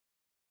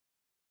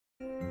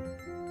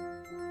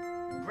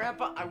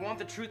Grandpa, I want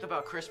the truth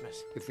about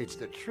Christmas. If it's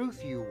the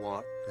truth you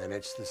want, then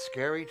it's the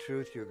scary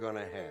truth you're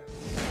gonna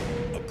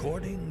have.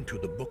 According to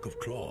the Book of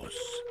Claus,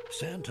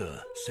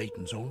 Santa,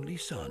 Satan's only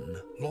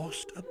son,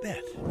 lost a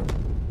bet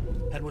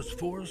and was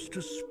forced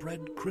to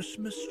spread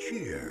Christmas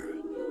cheer.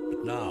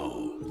 But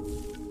now,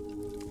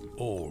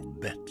 all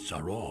bets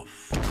are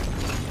off.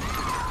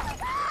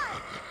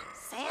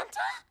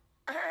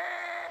 Santa?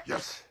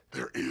 Yes,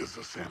 there is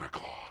a Santa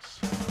Claus.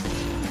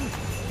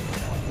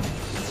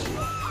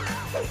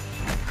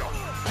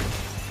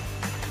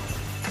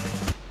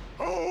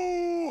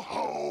 Ho,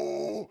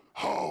 ho,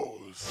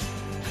 hoes.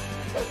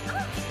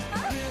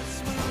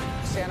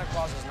 Santa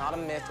Claus is not a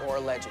myth or a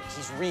legend.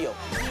 He's real.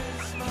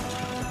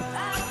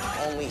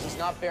 Only he's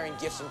not bearing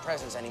gifts and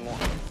presents anymore.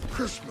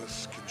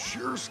 Christmas can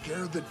sure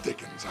scare the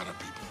dickens out of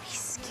people. He's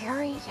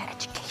scary yet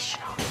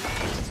educational.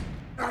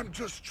 I'm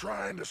just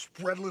trying to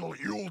spread a little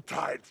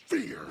Yuletide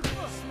fear.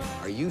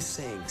 Are you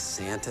saying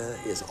Santa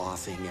is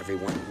offing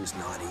everyone who's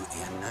naughty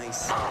and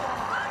nice?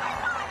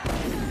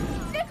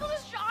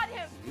 Nicholas shot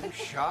him! You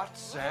shot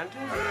Santa?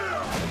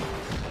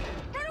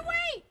 Run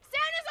away!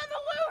 Santa's on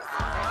the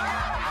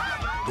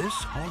loose! This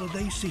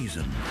holiday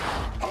season,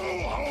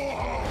 Ho, ho,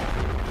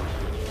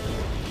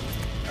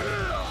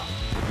 ho.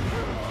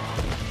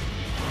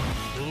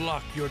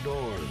 lock your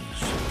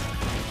doors,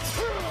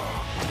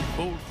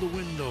 bolt the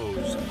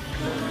windows,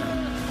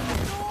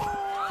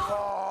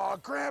 Oh,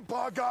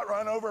 Grandpa got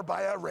run over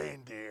by a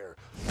reindeer.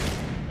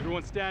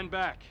 Everyone stand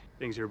back.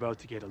 Things are about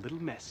to get a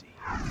little messy.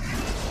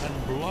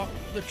 and block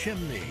the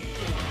chimney.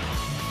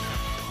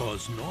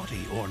 'Cause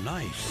naughty or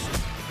nice,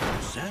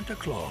 Santa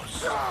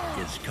Claus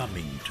is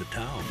coming to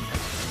town.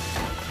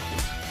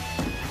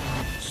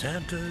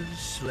 Santa's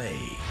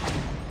sleigh.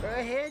 Go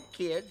ahead,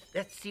 kid.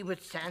 Let's see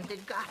what Santa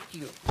got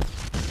you.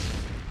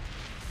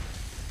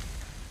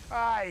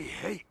 I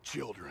hate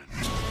children.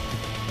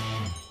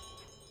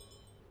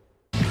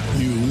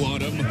 You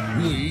want 'em?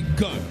 We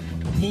got 'em.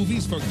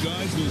 Movies for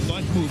guys who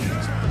like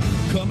movies.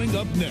 Coming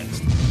up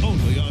next,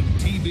 only on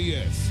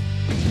TBS.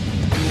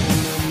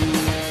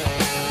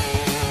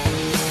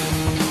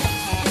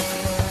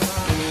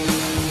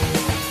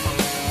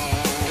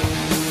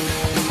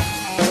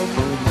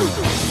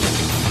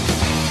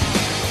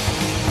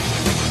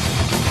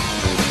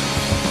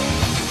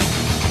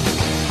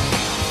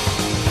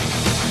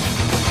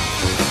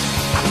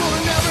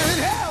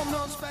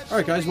 All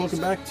right, guys, welcome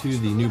back to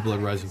the New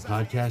Blood Rising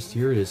podcast.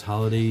 Here it is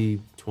holiday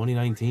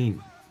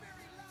 2019.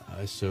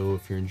 So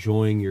if you're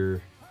enjoying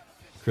your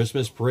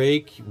Christmas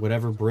break,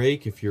 whatever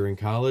break, if you're in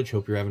college,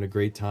 hope you're having a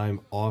great time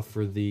off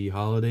for the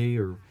holiday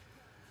or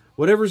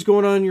whatever's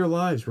going on in your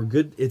lives. We're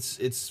good.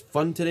 It's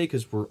fun today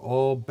because we're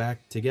all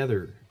back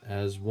together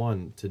as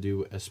one to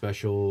do a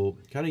special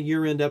kind of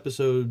year-end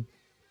episode.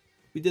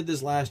 We did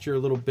this last year a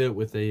little bit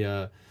with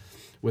a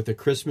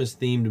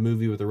Christmas-themed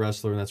movie with a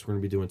wrestler, and that's what we're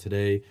going to be doing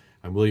today.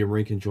 I'm William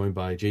Rinkin, joined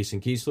by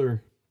Jason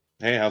Kiesler.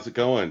 Hey, how's it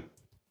going?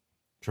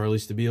 Charlie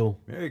Stabile.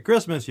 Merry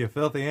Christmas, you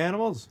filthy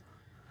animals.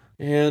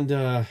 And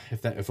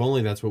if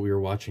only that's what we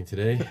were watching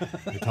today,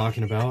 we're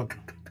talking about.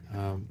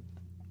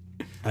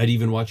 I'd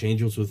even watch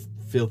Angels with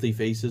Filthy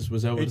Faces.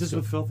 Was that what Angels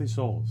with Filthy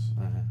Souls.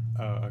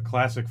 A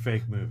classic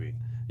fake movie.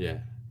 Yeah.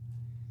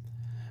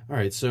 All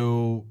right,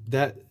 so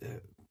that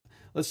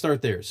let's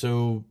start there.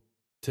 So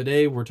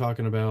today we're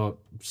talking about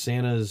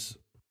Santa's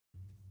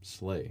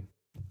sleigh.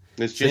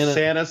 It's just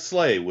Santa's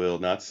sleigh, Will,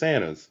 not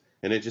Santa's.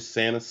 And it just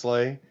Santa's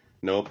sleigh?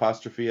 No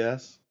apostrophe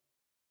S?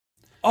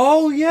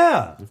 Oh,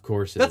 yeah. Of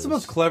course it That's is. the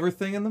most clever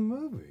thing in the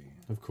movie.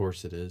 Of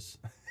course it is.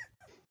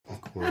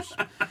 Of course.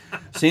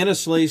 Santa's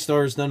sleigh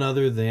stars none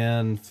other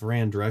than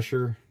Fran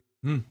Drescher.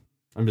 I'm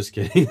just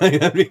kidding.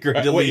 That'd be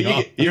great to lead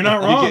off. You're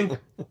not wrong.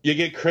 You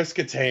get Chris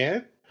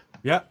Kattan?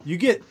 Yeah, you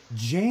get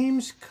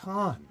James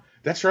Caan.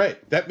 That's right.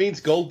 That means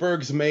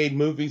Goldberg's made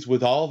movies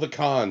with all the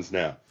cons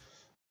now.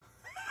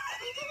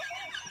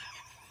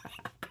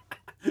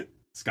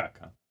 Scott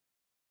Caan.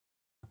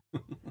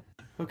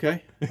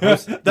 Okay,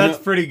 that's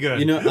pretty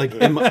good. You know, like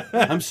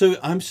I'm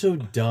so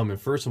dumb. At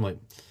first, I'm like,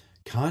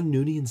 Khan,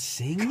 Nooney, and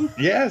Singh.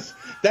 Yes,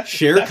 that's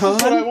Shere Khan.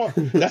 what I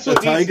want. That's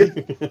what Tiger.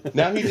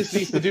 Now he just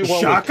needs to do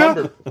one Shaka? with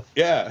Cumber.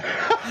 Yeah.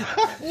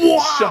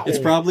 Wow. It's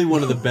probably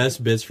one of the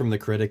best bits from The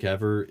Critic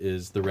ever.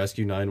 Is the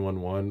Rescue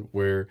 911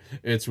 where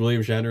it's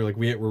William Shatner like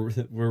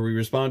where we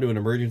respond to an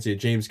emergency at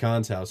James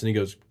Caan's house and he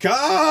goes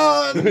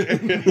Khan.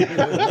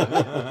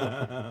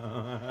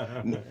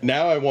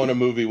 Now I want a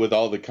movie with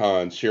all the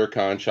cons: Shere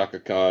Khan, Shaka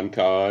Khan,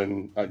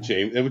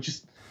 James.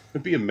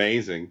 It'd be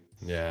amazing.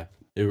 Yeah,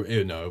 it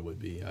would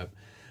be.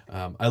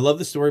 I love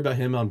the story about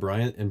him on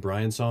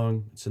Brian's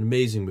Song. It's an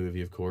amazing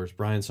movie, of course.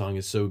 Brian's Song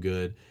is so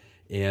good,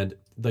 and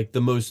like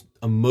the most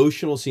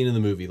emotional scene in the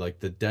movie, like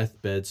the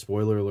deathbed.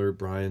 Spoiler alert: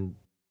 Brian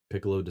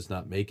Piccolo does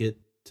not make it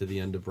to the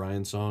end of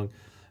Brian's Song.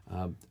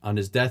 On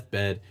his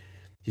deathbed,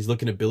 he's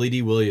looking at Billy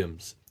D.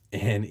 Williams.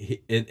 And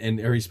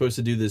he's supposed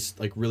to do this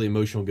like really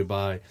emotional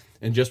goodbye.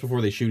 And just before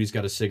they shoot, he's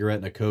got a cigarette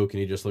and a Coke,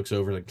 and he just looks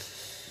over like,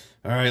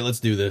 "All right, let's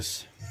do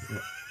this."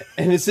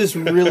 And it's this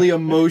really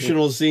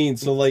emotional scene.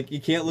 So, like, you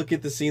can't look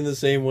at the scene the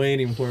same way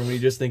anymore when you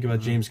just think about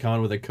James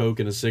Caan with a Coke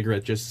and a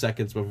cigarette just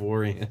seconds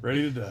beforehand.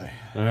 Ready to die.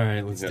 All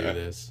right, let's do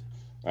this.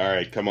 All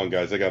right, come on,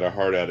 guys. I got a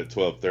heart out at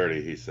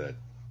 12:30. He said.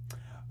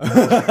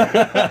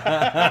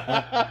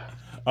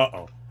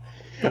 Uh-oh.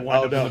 Don't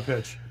wind up in the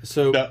pitch.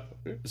 So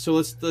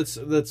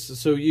let's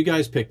so you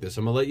guys pick this.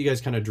 I'm gonna let you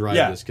guys kind of drive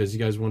this because you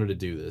guys wanted to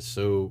do this.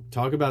 So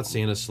talk about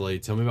Santa's Sleigh.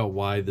 Tell me about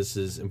why this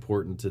is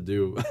important to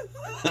do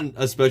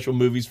a special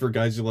movies for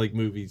guys who like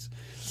movies,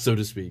 so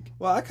to speak.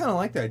 Well, I kind of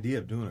like the idea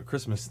of doing a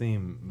Christmas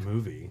theme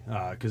movie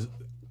because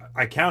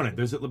I counted.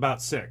 There's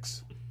about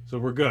 6, so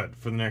we're good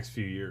for the next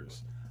few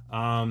years.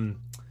 I'd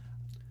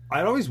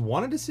always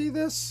wanted to see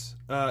this,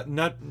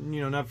 not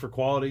for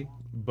quality,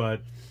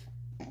 but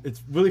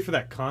it's really for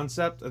that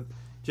concept.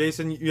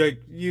 Jason,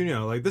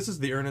 this is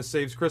the Ernest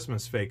Saves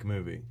Christmas fake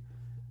movie.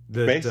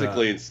 That,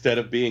 basically, instead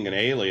of being an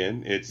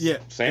alien, it's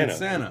Santa. It's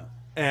Santa.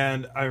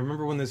 And I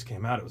remember when this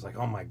came out, it was like,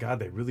 oh my God,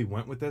 they really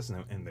went with this,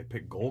 and they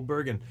picked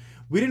Goldberg. And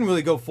we didn't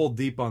really go full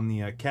deep on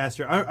the cast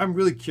here. I'm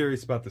really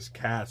curious about this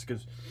cast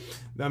because,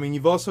 I mean,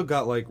 you've also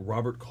got like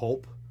Robert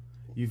Culp,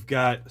 you've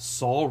got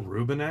Saul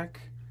Rubinek.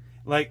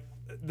 Like,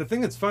 the thing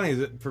that's funny is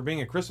that for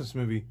being a Christmas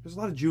movie, there's a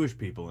lot of Jewish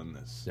people in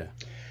this. Yeah.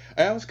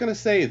 I was going to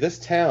say, this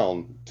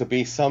town, to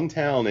be some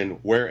town in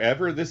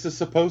wherever this is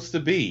supposed to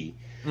be,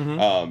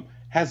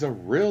 has a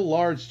real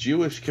large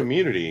Jewish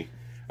community.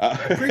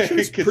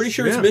 Pretty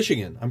sure it's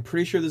Michigan. I'm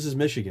pretty sure this is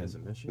Michigan. Is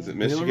it Michigan? Is it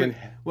Michigan?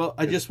 Well,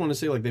 I just want to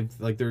say, like,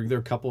 there are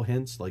a couple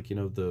hints, like,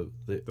 the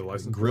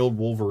grilled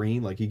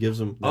Wolverine, like he gives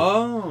them.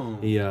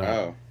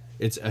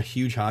 It's a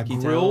huge hockey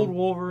town. Grilled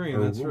Wolverine,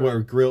 that's right.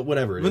 Or grilled,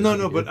 whatever it is.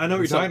 No, but I know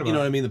what you're talking about. You know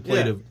what I mean? The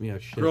plate of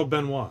shit. Grilled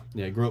Benoit.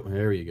 Yeah,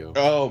 there you go.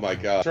 Oh my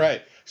gosh!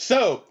 Right.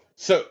 So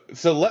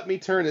let me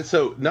turn it.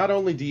 So not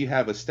only do you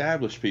have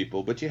established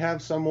people, but you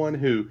have someone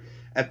who,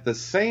 at the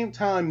same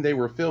time they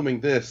were filming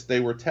this, they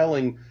were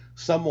telling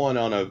someone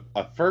on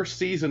a first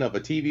season of a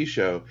TV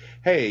show,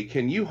 hey,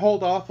 can you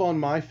hold off on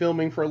my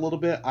filming for a little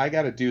bit? I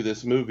got to do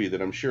this movie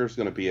that I'm sure is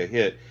going to be a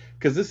hit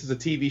because this is a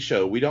TV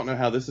show. We don't know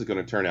how this is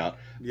going to turn out.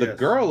 Yes. The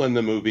girl in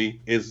the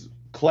movie is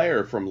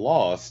Claire from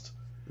Lost.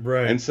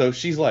 Right. And so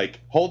she's like,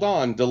 hold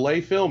on,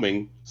 delay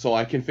filming so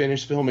I can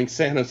finish filming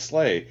Santa's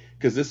Sleigh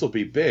because this will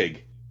be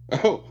big.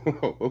 Oh,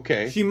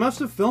 okay. She must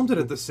have filmed it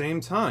at the same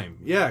time.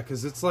 Yeah,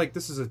 because it's like,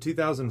 this is a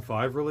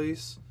 2005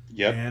 release.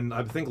 Yep. And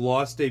I think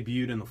Lost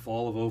debuted in the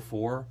fall of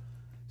 2004.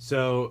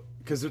 So,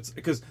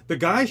 because the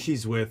guy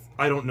she's with,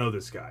 I don't know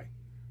this guy.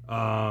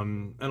 I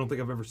don't think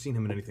I've ever seen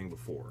him in anything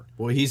before.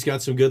 Well, he's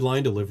got some good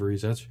line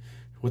deliveries.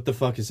 What the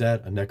fuck is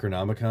that? A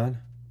Necronomicon?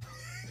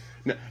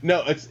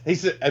 No,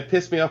 it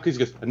pissed me off because he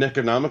goes, a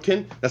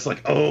Necronomicon? That's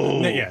like,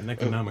 oh. Yeah,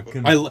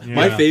 Necronomicon.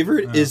 My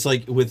favorite is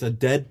like with a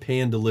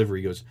deadpan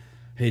delivery. He goes,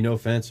 hey, no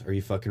offense, are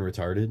you fucking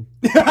retarded?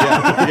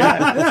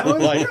 Yeah.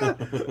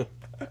 Like,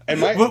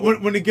 and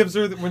when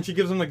she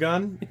gives him the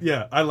gun,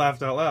 yeah, I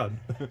laughed out loud.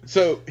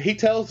 So he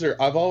tells her,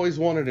 I've always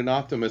wanted an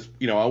Optimus,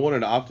 I wanted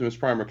an Optimus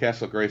Prime or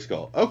Castle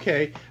Grayskull.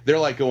 Okay. They're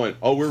like going,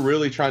 oh, we're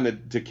really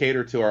trying to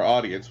cater to our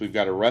audience. We've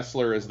got a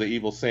wrestler as the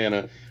evil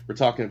Santa. We're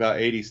talking about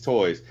 80s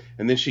toys.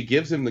 And then she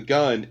gives him the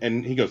gun,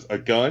 and he goes, a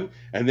gun?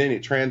 And then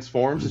it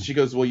transforms, and she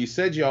goes, well, you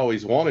said you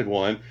always wanted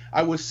one.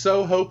 I was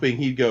so hoping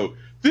he'd go,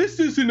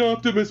 this is an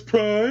Optimus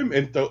Prime,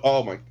 and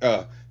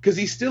because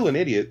he's still an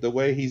idiot. The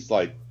way he's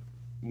like,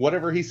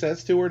 whatever he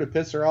says to her to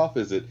piss her off,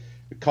 is it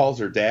calls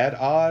her dad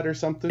odd or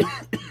something?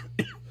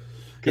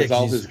 Because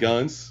all his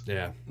guns.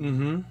 Yeah.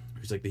 Mm-hmm.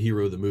 He's like the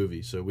hero of the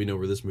movie, so we know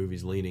where this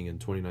movie's leaning in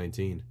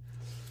 2019.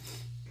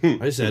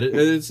 I said it.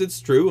 It's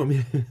true. I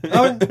mean,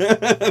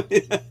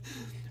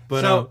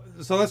 but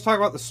so let's talk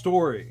about the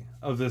story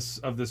of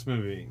this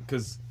movie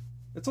because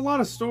it's a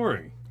lot of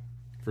story.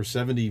 For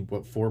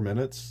 4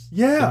 minutes?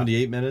 Yeah.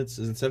 78 minutes?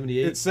 Is it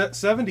 78? It's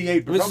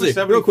 78, but probably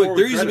 74. Real quick,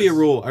 there used to be a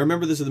rule. I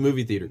remember this at the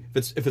movie theater.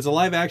 If it's a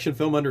live action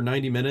film under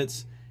 90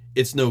 minutes,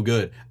 it's no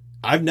good.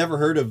 I've never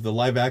heard of the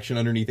live action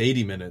underneath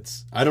 80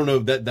 minutes. I don't know,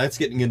 that's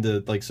getting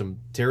into like some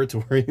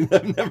territory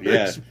that I've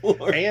never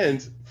explored. And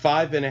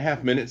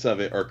 5.5 minutes of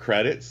it are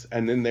credits,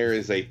 and then there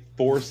is a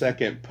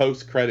 4-second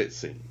post-credit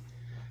scene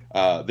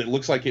that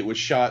looks like it was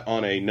shot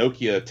on a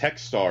Nokia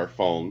Techstar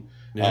phone.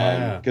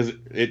 Yeah, because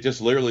it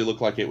just literally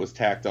looked like it was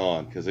tacked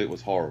on because it was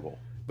horrible.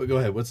 But go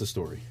ahead, what's the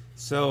story?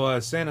 So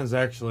Santa's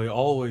actually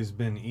always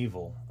been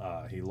evil.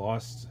 He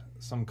lost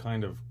some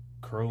kind of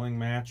curling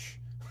match.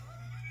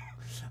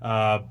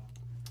 I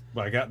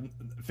got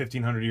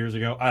 1,500 years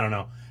ago. I don't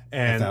know.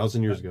 And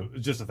 1,000 years ago.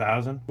 Just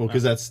 1,000? Well,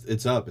 because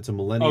it's up. It's a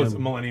millennium. Oh, it's a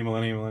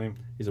millennium.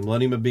 He's a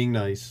millennium of being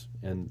nice,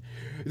 and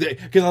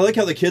because I like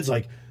how the kid's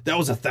like, that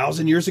was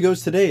 1,000 years ago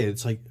today.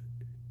 It's like.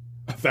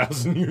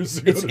 1,000 years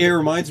ago. It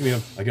reminds me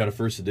of, I got a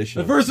first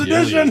edition. The first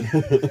edition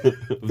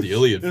of the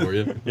Iliad for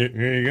you.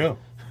 Here you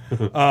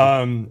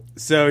go.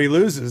 So he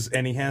loses,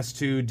 and he has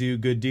to do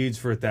good deeds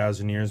for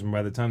 1,000 years. And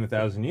by the time the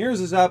 1,000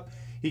 years is up,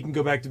 he can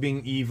go back to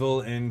being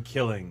evil and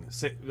killing.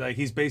 Like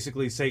he's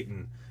basically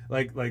Satan.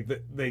 Like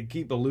they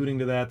keep alluding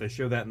to that. They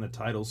show that in the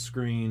title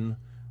screen,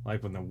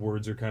 like when the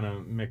words are kind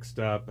of mixed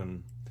up.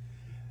 And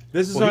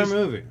This is Well, our he's-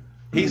 movie.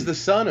 He's the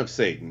son of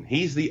Satan.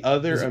 He's the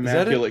other Is that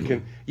immaculate.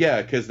 it?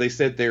 Yeah, because they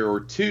said there were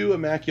two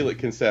immaculate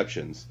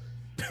conceptions,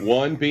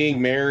 one being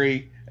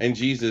Mary and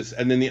Jesus,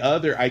 and then the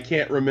other I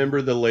can't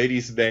remember the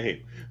lady's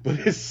name, but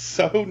it's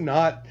so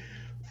not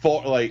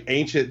for like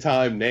ancient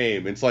time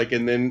name. It's like,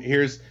 and then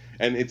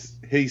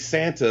he's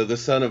Santa, the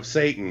son of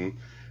Satan.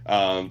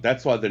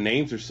 That's why the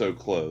names are so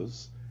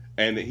close,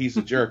 and he's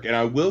a jerk. And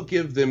I will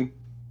give them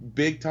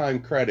big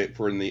time credit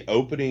for in the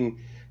opening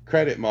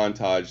credit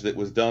montage that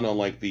was done on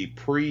like the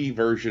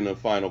pre-version of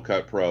Final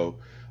Cut Pro,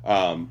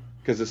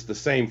 because it's the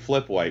same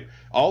flip wipe.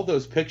 All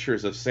those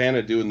pictures of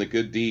Santa doing the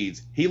good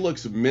deeds, he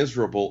looks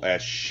miserable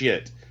as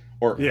shit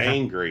or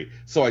angry.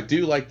 So I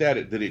do like that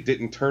it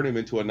didn't turn him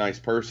into a nice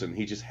person.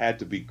 He just had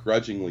to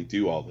begrudgingly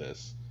do all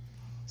this.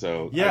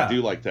 So I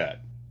do like that.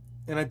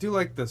 And I do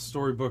like the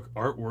storybook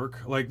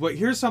artwork. Like,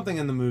 here's something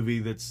in the movie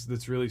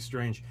that's really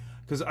strange.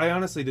 Because I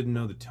honestly didn't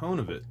know the tone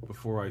of it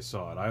before I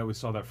saw it. I always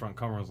saw that front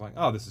cover and was like,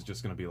 oh, this is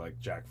just going to be like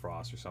Jack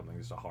Frost or something.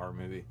 Just a horror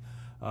movie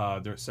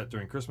set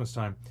during Christmas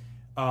time.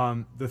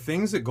 The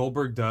things that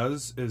Goldberg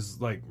does is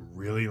like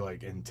really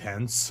like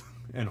intense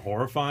and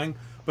horrifying,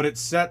 but it's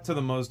set to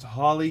the most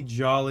holly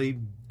jolly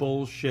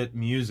bullshit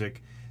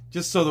music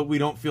just so that we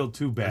don't feel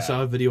too bad. I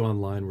saw a video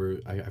online where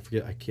I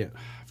forget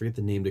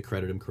the name to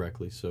credit him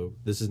correctly, so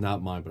this is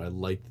not mine, but I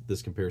like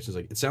this comparison. It's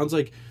like, it sounds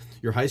like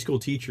your high school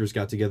teachers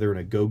got together in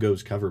a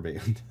Go-Go's cover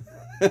band.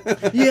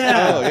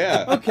 Yeah. Oh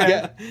yeah.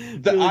 Okay.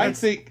 Yeah. I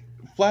think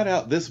flat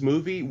out this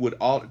movie would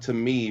ought to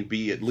me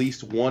be at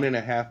least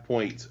 1.5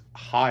 points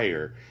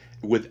higher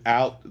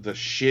without the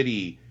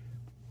shitty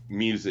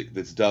music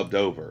that's dubbed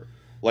over.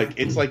 Like,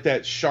 it's like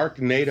that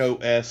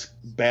Sharknado-esque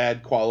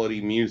bad quality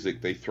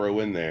music they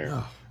throw in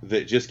there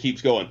that just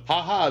keeps going,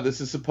 haha,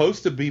 this is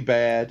supposed to be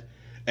bad,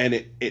 and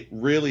it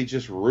really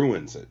just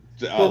ruins it.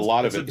 A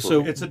lot of it.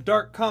 So it's a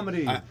dark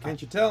comedy,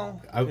 can't you tell?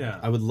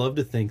 I would love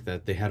to think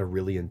that they had a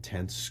really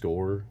intense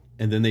score,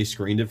 and then they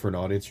screened it for an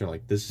audience, and you're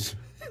like, this is...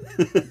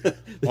 this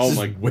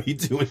is way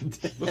too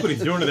intense. Look what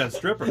he's doing to that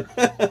stripper.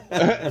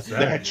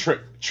 That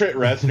Trent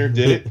Reznor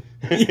did it.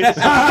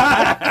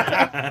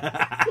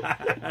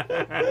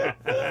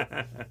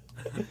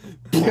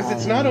 Because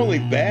it's not only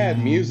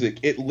bad music,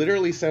 it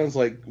literally sounds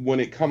like when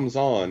it comes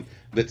on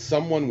that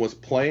someone was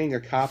playing a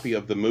copy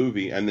of the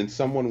movie and then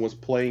someone was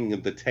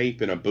playing the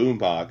tape in a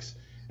boombox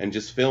and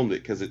just filmed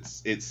it, because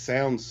it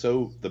sounds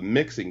so, the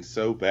mixing's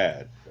so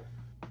bad.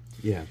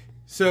 Yeah.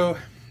 So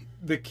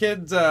the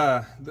kids,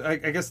 I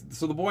guess,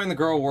 so the boy and the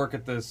girl work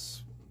at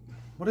this,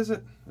 what is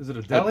it? Is it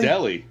a deli? A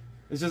deli.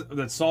 It's just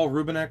that Saul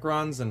Rubinek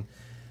runs, and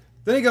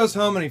then he goes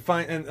home and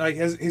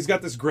he's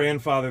got this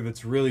grandfather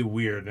that's really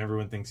weird, and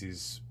everyone thinks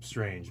he's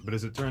strange. But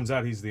as it turns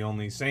out, he's the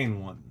only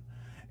sane one,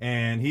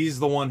 and he's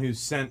the one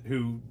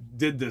who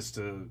did this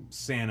to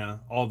Santa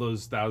all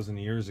those 1,000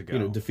 years ago. You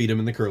know, defeat him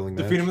in the curling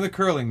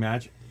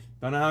match.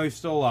 Don't know how he's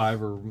still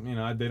alive, or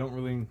they don't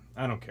really.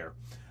 I don't care.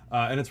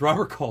 And it's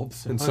Robert Culp.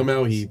 And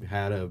somehow he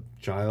had a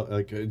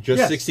child,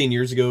 just 16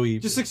 years ago.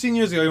 Just 16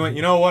 years ago, he went,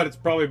 you know what? It's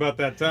probably about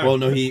that time. Well,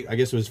 no, I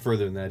guess it was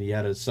further than that. He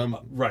had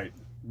right.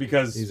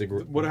 Because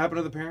what happened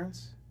to the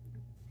parents?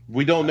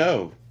 We don't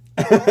know.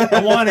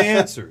 I want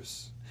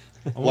answers.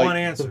 I want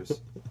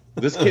answers.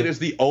 This kid is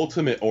the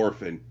ultimate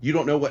orphan. You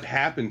don't know what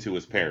happened to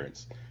his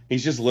parents.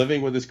 He's just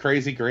living with his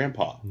crazy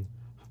grandpa.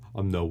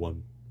 I'm no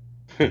one.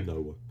 I'm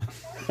no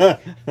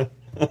one.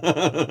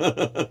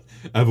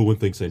 Everyone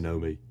thinks they know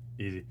me.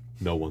 Easy.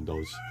 No one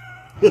does.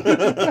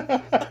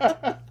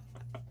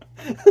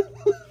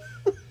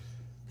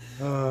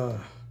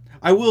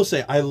 I will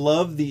say, I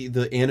love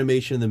the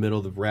animation in the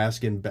middle, the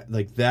Raskin,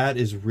 like, that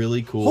is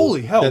really cool.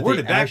 Holy hell, where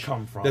did that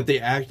come from? That they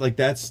act, like,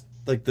 that's,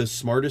 like, the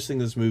smartest thing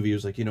in this movie.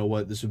 Was like, you know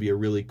what, this would be a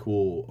really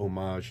cool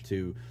homage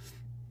to,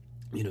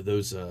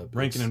 those...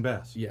 Rankin and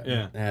Bass.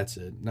 Yeah, that's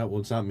it. Well,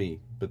 it's not me,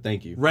 but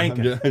thank you.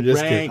 Rankin.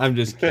 I'm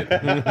just kidding.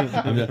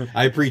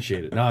 I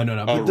appreciate it. No.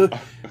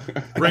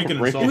 Rankin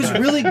and Salt. It was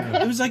really,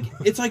 it was like,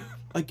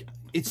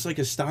 it's like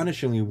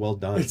astonishingly well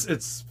done.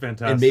 It's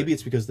fantastic. And maybe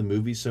it's because the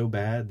movie's so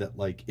bad that,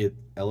 like, it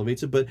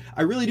elevates it, but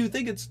I really do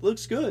think it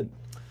looks good.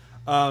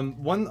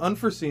 One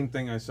unforeseen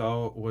thing I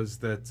saw was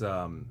that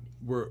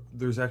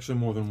there's actually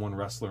more than one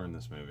wrestler in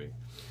this movie.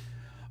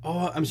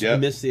 Oh, I'm sorry, I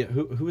missed the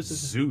who is this?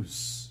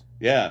 Zeus.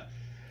 Yeah.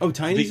 Oh,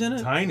 Tiny's in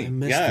it. Tiny. I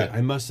missed it. I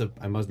must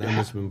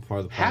have been part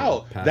of the.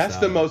 How? That's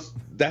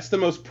the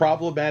most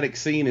problematic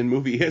scene in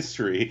movie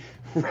history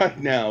right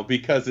now,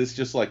 because it's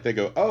just like they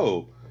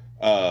go,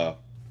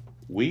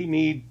 we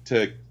need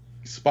to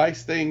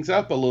spice things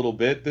up a little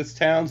bit. This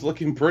town's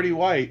looking pretty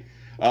white.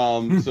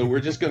 So we're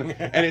just going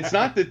to... And it's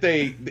not that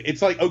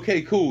it's like,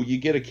 okay, cool, you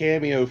get a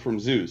cameo from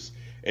Zeus.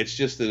 It's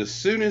just that as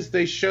soon as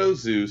they show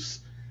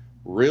Zeus,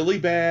 really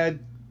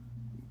bad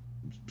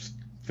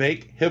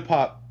fake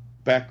hip-hop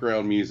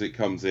background music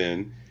comes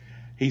in.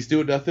 He's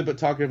doing nothing but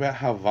talking about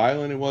how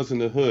violent it was in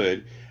the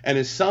hood, and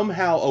is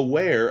somehow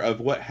aware of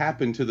what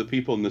happened to the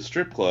people in the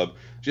strip club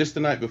just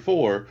the night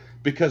before,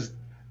 because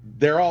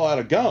they're all out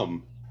of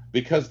gum,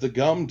 because the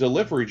gum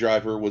delivery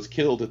driver was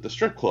killed at the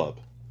strip club.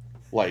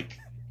 Like,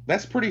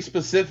 that's pretty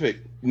specific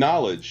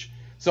knowledge.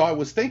 So I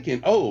was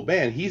thinking, oh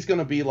man, he's going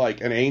to be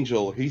like an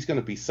angel. He's going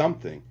to be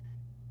something.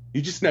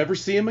 You just never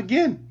see him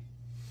again.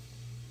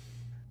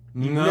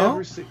 You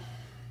never see.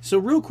 So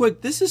real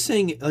quick, this is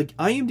saying, like,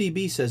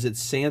 IMDb says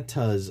it's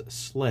Santa's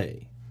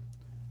sleigh.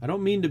 I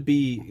don't mean to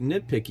be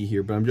nitpicky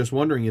here, but I'm just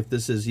wondering if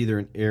this is either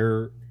an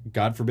error.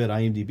 God forbid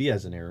IMDb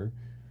has an error,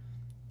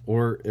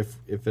 or if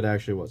it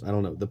actually was. I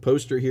don't know. The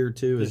poster here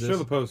too is. Show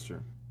the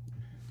poster.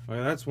 Oh,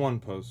 yeah, that's one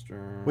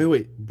poster.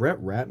 Wait. Brett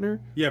Ratner?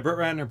 Yeah, Brett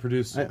Ratner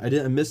produced it.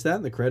 I missed that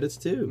in the credits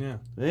too. Yeah.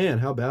 Man,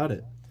 how about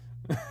it?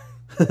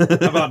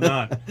 How about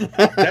not?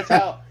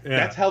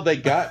 That's how they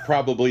got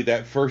probably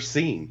that first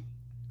scene.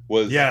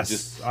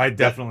 I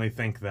definitely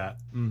think that.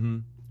 Mm-hmm.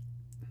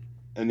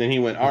 And then he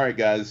went, "All right,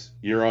 guys,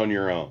 you're on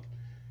your own."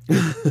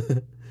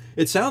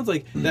 It sounds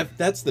like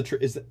that's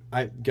the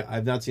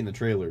I've not seen the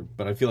trailer,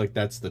 but I feel like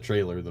that's the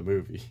trailer of the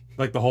movie.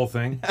 Like the whole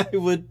thing. I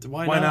would.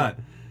 Why not?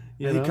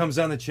 He comes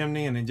down the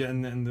chimney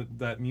and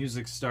that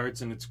music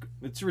starts and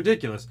it's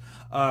ridiculous.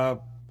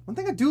 One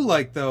thing I do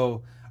like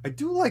though, I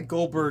do like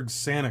Goldberg's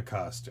Santa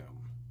costume.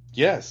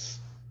 Yes.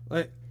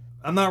 Like,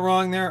 I'm not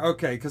wrong there.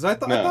 Okay, because I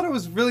thought it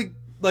was really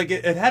like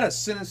it had a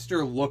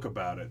sinister look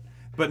about it,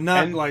 but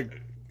not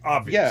like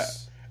obvious. Yeah.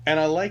 And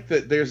I like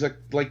that there's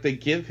they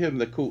give him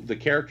the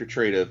character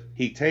trait of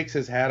he takes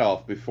his hat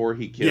off before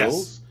he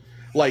kills.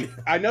 Yes. Like,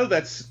 I know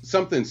that's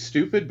something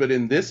stupid, but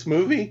in this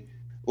movie,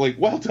 like,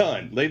 well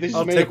done. Like, this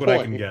I'll made take a what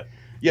point. I can get.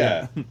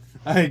 Yeah.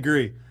 I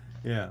agree.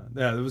 Yeah,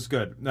 it was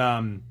good.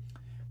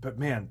 But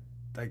man,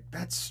 like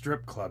that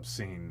strip club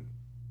scene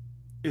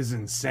is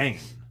insane.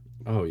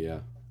 Oh yeah.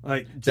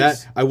 Like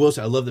that, I will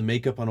say, I love the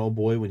makeup on old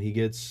boy when he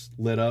gets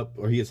lit up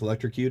or he gets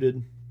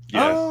electrocuted.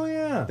 Yes. Oh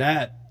yeah.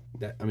 That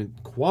I mean,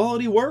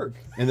 quality work.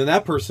 And then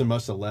that person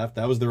must have left.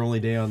 That was their only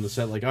day on the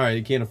set. Like, all right,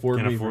 you can't afford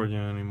you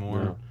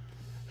anymore. No.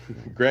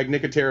 Greg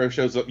Nicotero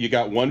shows up. You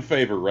got one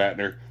favor,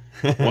 Ratner.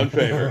 One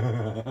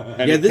favor.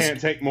 And it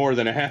can't take more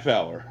than a half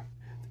hour.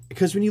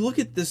 Because when you look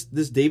at this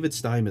David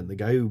Steinman, the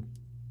guy who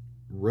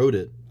wrote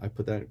it, I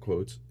put that in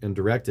quotes, and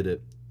directed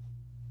it,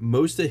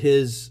 most of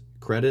his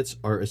credits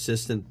are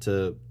assistant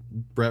to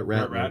Brett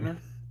Ratner. Brett Ratner?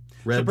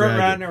 Red so Brett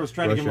Dragon, Ratner was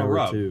trying Rush to give him a Hour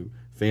rub. 2,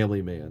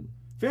 Family Man.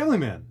 Family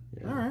Man.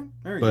 Yeah. All right.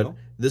 There you go. But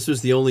this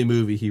was the only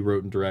movie he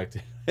wrote and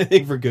directed. I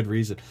think for good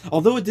reason.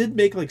 Although it did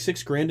make like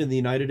 $6,000 in the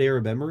United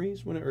Arab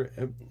Emirates.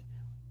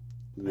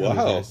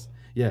 Wow.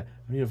 Yeah. I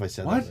don't know if I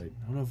said that right.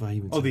 I don't know if I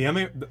even said the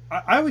Emirates.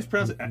 I always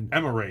pronounce it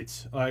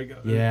Emirates. Like,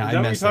 yeah, is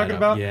that what you're talking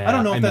about? Yeah, I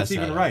don't know if that's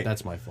even right.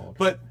 That's my fault.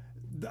 But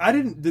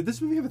did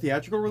this movie have a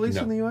theatrical release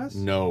in the U.S.?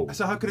 No.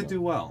 So how could it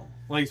do well?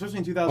 Like, especially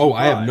in 2005. Oh,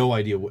 I have no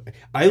idea.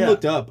 I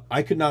looked up.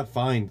 I could not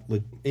find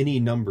any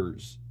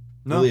numbers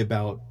really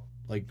about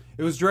like.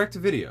 It was direct to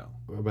video.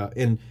 About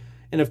and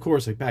of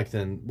course, like back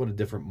then, what a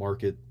different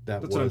market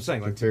that was. That's what I'm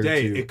saying. Like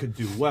today, it could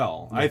do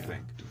well. I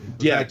think.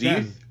 Yeah.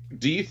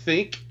 Do you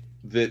think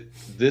that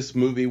this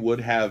movie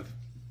would have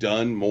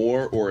done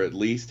more, or at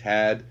least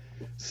had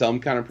some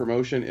kind of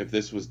promotion, if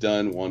this was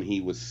done when he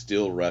was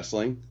still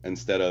wrestling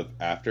instead of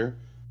after?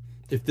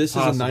 If this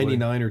is a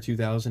 99 or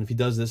 2000, if he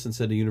does this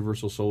instead of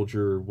Universal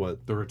Soldier,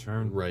 what? The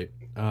Return. Right.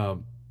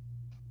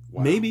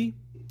 Maybe.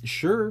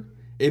 Sure.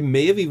 It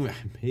may have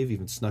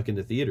even snuck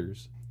into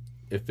theaters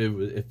if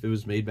it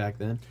was made back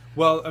then.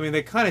 Well, I mean,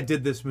 they kind of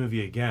did this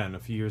movie again a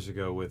few years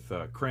ago with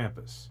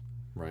Krampus.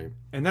 Right.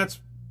 And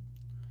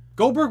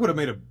Goldberg would have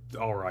made a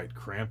all right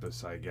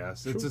Krampus, I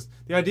guess. Sure. It's just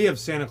the idea of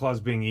Santa Claus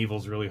being evil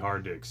is really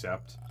hard to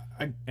accept.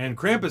 And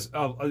Krampus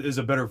is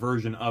a better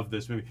version of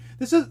this movie.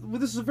 This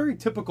is a very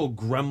typical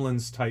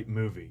Gremlins type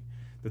movie.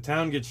 The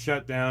town gets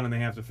shut down and they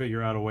have to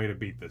figure out a way to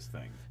beat this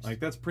thing.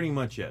 Like, that's pretty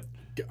much it.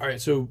 All right,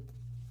 so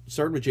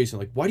starting with Jason,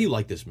 like, why do you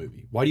like this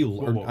movie? Why do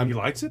you? He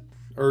likes it?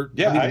 Or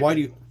yeah, I mean, why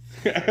do you?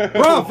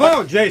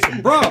 Bravo,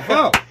 Jason!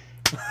 Bravo!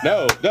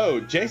 No,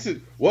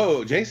 Jason.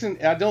 Whoa, Jason!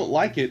 I don't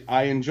like it.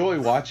 I enjoy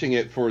watching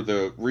it for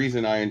the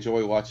reason I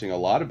enjoy watching a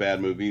lot of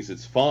bad movies.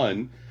 It's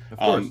fun. Of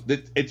course.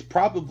 It's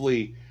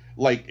probably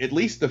like at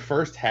least the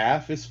first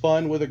half is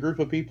fun with a group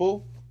of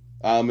people,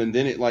 and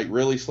then it like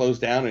really slows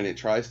down and it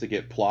tries to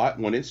get plot.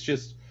 When it's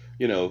just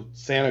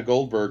Santa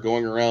Goldberg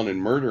going around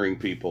and murdering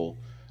people,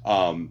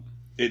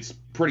 it's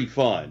pretty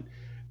fun.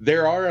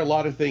 There are a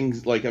lot of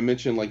things, like I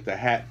mentioned, like the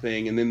hat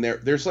thing, and then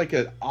there's like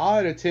an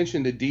odd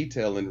attention to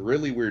detail in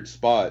really weird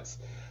spots.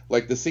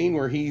 Like the scene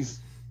where he's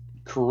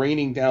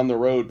careening down the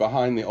road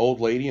behind the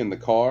old lady in the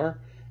car,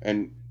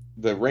 and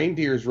the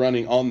reindeer's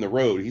running on the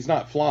road. He's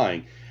not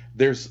flying.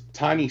 There's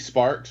tiny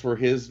sparks where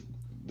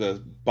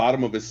the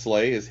bottom of his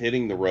sleigh is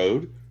hitting the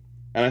road.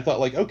 And I thought,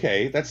 like,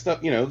 okay, that's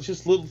stuff, it's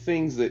just little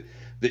things that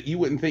you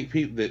wouldn't think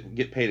people that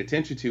get paid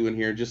attention to in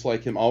here, just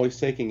like him always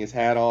taking his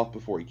hat off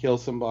before he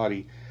kills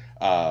somebody.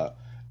 The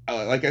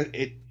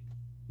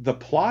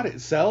plot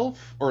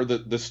itself, or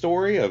the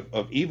story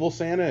of evil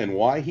Santa and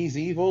why he's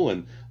evil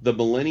and the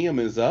millennium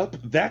is up,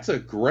 that's a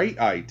great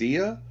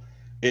idea.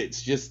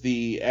 It's just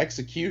the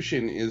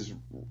execution is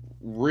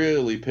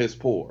really piss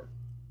poor.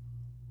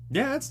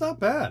 Yeah, it's not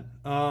bad.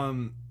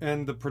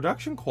 And the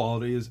production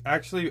quality is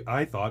actually,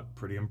 I thought,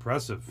 pretty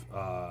impressive.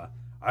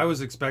 I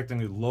was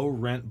expecting a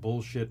low-rent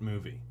bullshit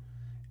movie.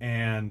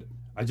 And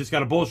I just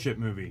got a bullshit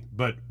movie,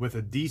 but with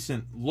a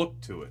decent look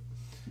to it.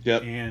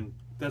 Yep. And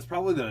that's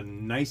probably the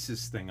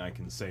nicest thing I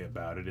can say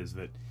about it, is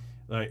that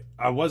like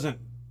I wasn't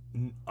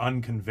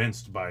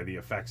unconvinced by the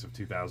effects of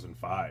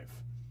 2005.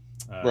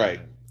 Right.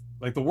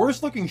 Like the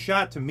worst looking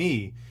shot to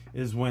me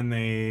is when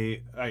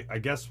they, I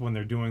guess when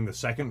they're doing the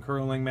second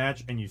curling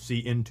match and you see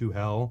Into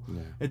Hell.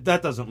 Yeah.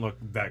 That doesn't look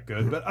that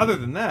good. But other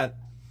than that,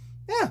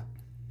 yeah,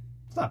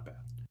 it's not bad.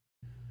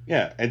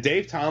 Yeah, and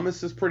Dave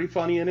Thomas is pretty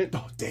funny in it.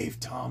 Oh, Dave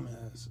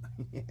Thomas.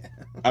 Yeah.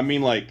 I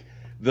mean, like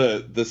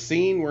the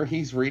scene where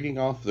he's reading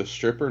off the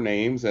stripper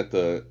names at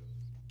the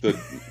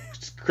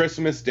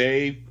Christmas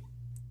Day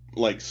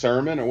like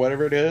sermon or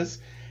whatever it is,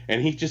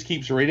 and he just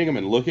keeps reading them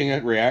and looking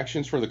at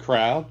reactions for the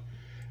crowd.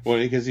 Well,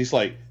 because he's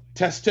like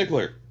Tess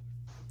Tickler,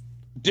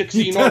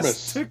 Dixie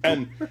Enormous,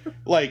 and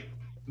like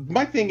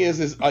my thing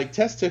is like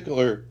Tess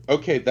Tickler.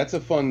 Okay, that's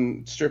a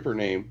fun stripper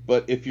name,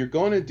 but if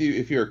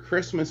you're a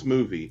Christmas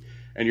movie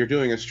and you're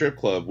doing a strip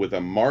club with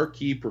a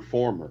marquee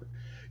performer,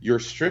 your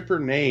stripper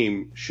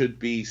name should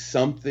be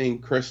something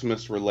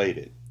Christmas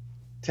related.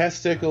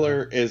 Tess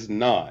Tickler is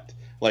not.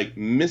 Like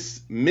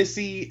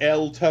Missy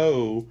L.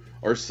 Toe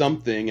or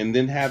something, and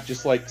then have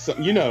just like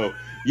some, you know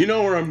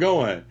where I'm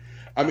going.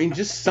 I mean,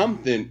 just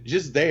something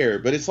just there.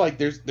 But it's like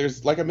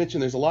there's like I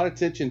mentioned, there's a lot of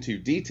attention to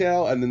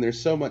detail, and then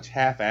there's so much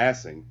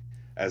half-assing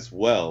as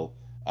well.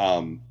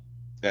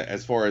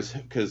 As far as,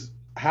 because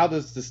how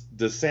does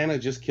Santa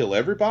just kill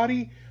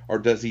everybody, or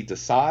does he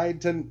decide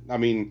to? I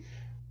mean,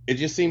 it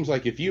just seems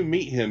like if you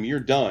meet him,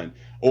 you're done.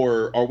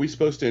 Or are we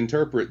supposed to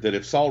interpret that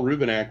if Saul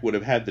Rubinek would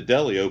have had the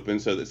deli open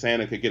so that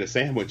Santa could get a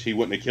sandwich, he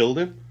wouldn't have killed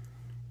him?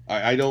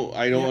 I don't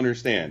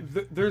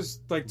understand. There's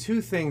like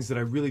two things that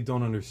I really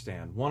don't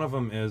understand. One of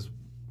them is,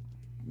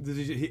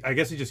 I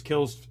guess he just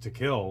kills to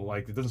kill.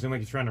 Like, it doesn't seem like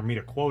he's trying to meet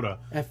a quota.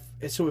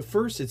 So at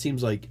first, it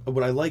seems like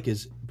what I like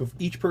is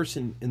each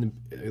person in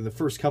the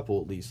first couple,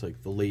 at least,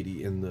 like the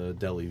lady in the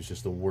deli was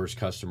just the worst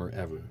customer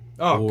ever.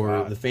 Oh, or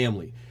God. The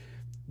family.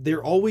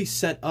 They're always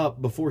set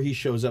up before he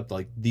shows up,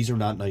 like, these are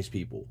not nice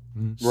people.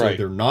 So Right.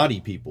 they're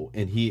naughty people.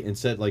 And he,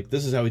 instead, like,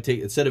 this is how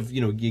he instead of,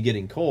 you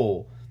getting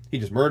coal, he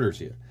just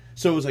murders you.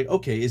 So it was like,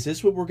 okay, is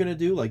this what we're going to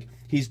do? Like,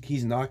 he's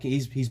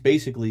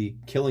basically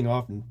killing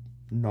off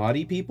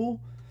naughty people.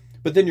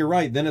 But then you're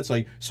right. Then it's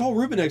like, Saul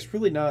Rubinek's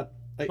really not.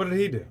 Like, What did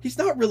he do? He's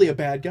not really a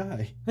bad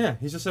guy. Yeah,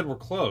 he just said we're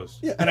closed.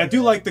 Yeah. And I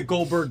do like that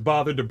Goldberg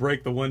bothered to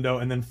break the window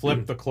and then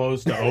flip the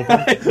close to open.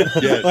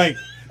 Yes. Like,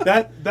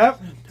 that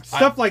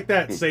stuff like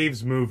that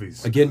saves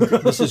movies. Again,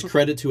 this is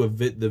credit to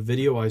the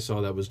video I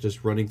saw that was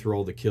just running through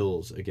all the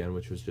kills again,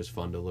 which was just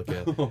fun to look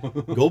at.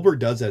 Goldberg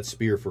does that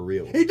spear for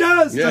real. He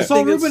does. Yeah. To Saul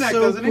I think it's Rubinek,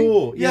 so doesn't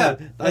cool. he? Yeah,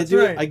 I that's do.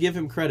 right. I give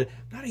him credit.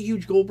 Not a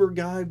huge Goldberg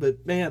guy,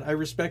 but man, I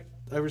respect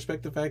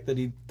the fact that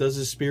he does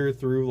his spear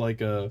through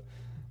like a.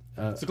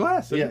 It's a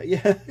glass. Yeah.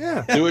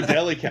 Yeah. Do a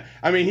deli count.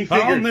 I mean, he On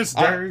figured this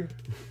day.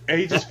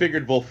 he just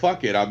figured, well,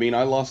 fuck it. I mean,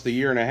 I lost 1.5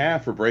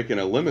 years for breaking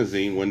a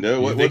limousine window.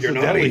 What's think the you're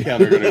deli naughty?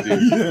 counter going to do?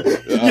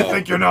 You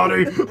think you're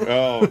naughty?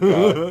 Oh,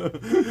 God.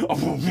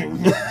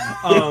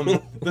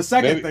 The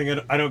second Maybe- thing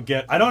I don't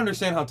get, I don't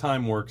understand how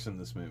time works in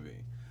this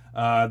movie.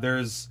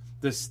 There's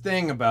this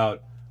thing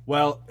about,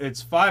 well,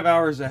 it's 5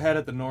 hours ahead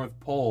at the North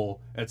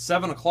Pole. At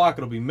 7 o'clock,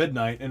 it'll be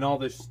midnight, and all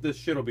this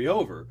shit will be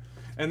over.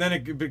 And then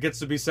it gets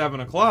to be 7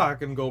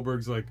 o'clock, and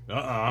Goldberg's like,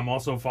 I'm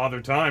also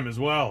Father Time as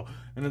well.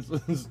 And it's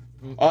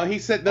He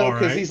said no, All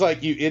because right. he's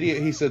like, you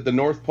idiot. He said the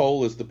North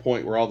Pole is the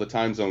point where all the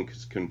time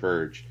zones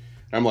converge.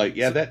 And I'm like,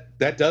 yeah,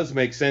 that does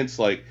make sense.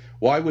 Like,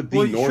 why would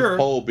the North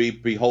Pole be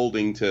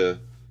beholding to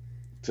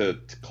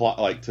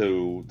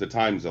the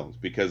time zones?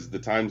 Because the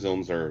time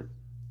zones are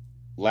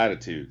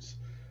latitudes.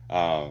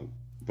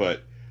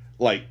 But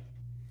like,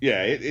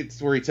 yeah,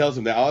 it's where he tells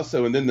him that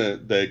also, and then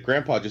the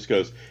grandpa just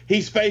goes,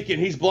 he's faking,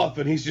 he's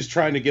bluffing, he's just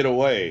trying to get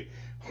away.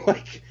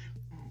 Like,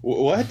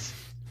 what?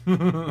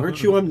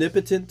 Aren't you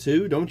omnipotent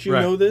too? Don't you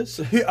know this?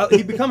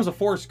 he becomes a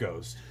Force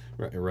ghost.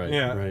 Right.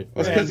 Yeah. Right.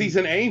 Well, it's because he's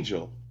an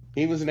angel.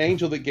 He was an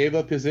angel that gave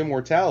up his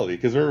immortality.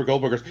 Because remember,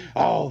 Goldberg goes,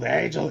 oh, the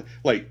angel.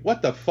 Like,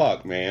 what the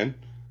fuck, man?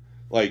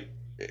 Like,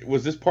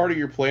 was this part of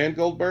your plan,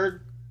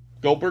 Goldberg?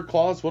 Goldberg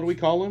Claus? What do we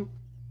call him?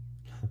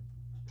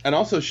 And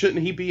also,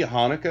 shouldn't he be a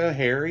Hanukkah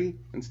Harry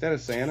instead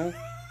of Santa?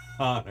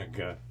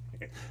 Hanukkah.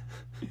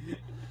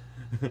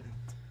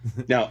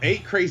 Now,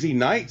 8 crazy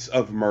nights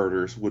of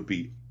murders would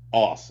be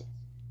awesome.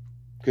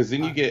 Because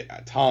then you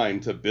get time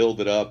to build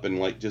it up and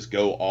like just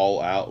go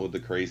all out with the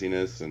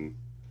craziness. And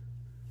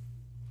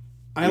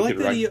I like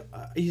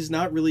that he's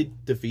not really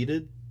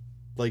defeated,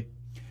 like.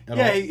 At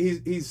Yeah, all.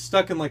 he's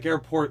stuck in like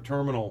airport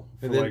terminal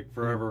for And then- like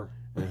forever,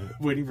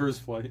 waiting for his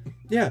flight.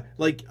 Yeah,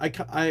 like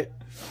I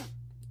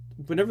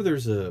whenever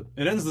there's a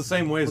It ends the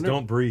same way as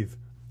Don't Breathe.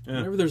 Yeah.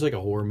 Whenever there's like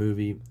a horror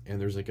movie and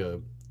there's like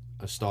a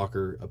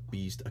stalker, a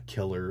beast, a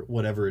killer,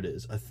 whatever it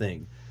is, a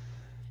thing,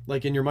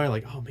 like in your mind,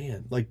 like, oh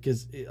man, like,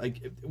 because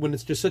like when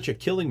it's just such a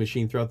killing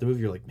machine throughout the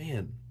movie, you're like,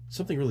 man,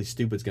 something really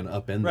stupid's gonna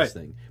upend this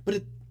thing, but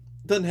it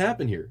doesn't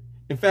happen here.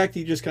 In fact,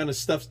 he just kind of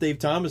stuffs Dave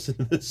Thomas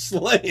into the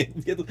sleigh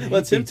and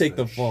lets him take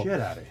the fall.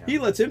 Shit out of him. He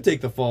lets him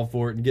take the fall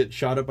for it and get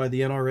shot up by the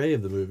NRA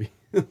of the movie.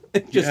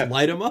 Just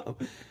light him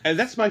up. And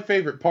that's my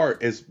favorite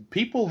part is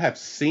people have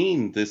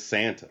seen this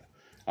Santa.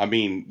 I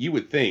mean, you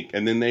would think,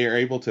 and then they are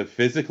able to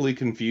physically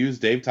confuse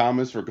Dave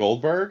Thomas for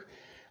Goldberg.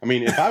 I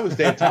mean, if I was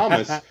Dave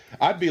Thomas,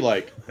 I'd be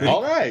like,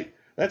 all right,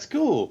 that's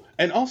cool.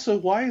 And also,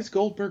 why is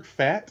Goldberg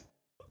fat?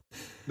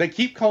 They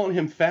keep calling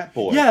him Fat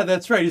Boy. Yeah,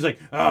 that's right. He's like,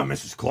 oh,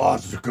 Mrs.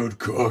 Claus is a good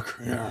cook.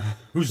 Yeah.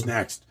 Who's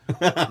next?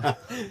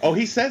 Oh,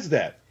 he says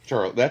that,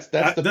 Charles.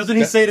 Doesn't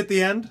he say it at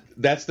the end?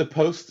 That's the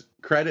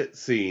post-credit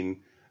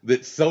scene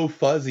that's so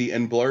fuzzy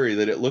and blurry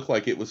that it looked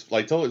like it was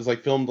like it was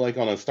like filmed like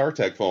on a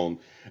StarTech phone.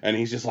 And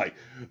he's just like,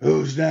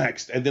 who's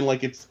next? And then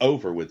like it's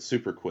over with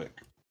super quick.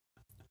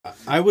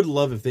 I would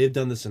love if they had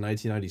done this in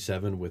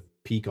 1997 with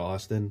peak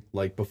Austin,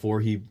 like before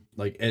he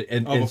like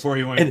before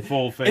he went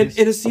full face.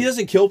 And he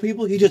doesn't kill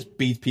people; he just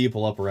beats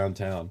people up around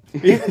town.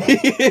 And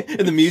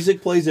the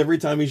music plays every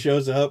time he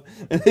shows up,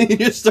 and then he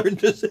just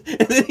starts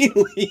and then he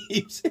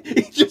leaves.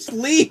 He just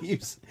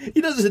leaves.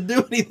 He doesn't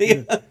do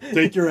anything.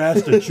 Take your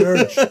ass to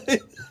church.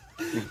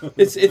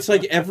 It's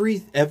like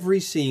every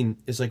scene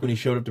is like when he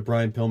showed up to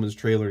Brian Pillman's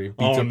trailer and he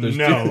beats up those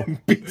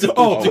beats up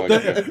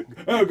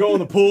go in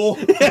the pool.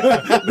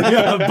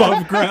 The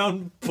above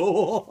ground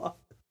pool.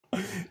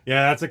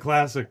 Yeah, that's a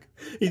classic.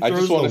 He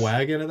throws the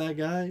wagon at that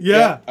guy.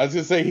 Yeah. I was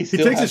gonna say he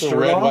still takes has his a shirt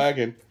red off.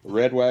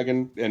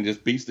 wagon, and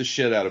just beats the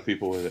shit out of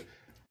people with it.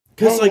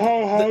 Because like,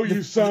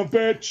 you son of a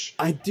bitch!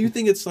 I do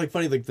think it's like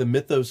funny, like the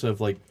mythos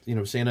of like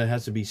Santa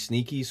has to be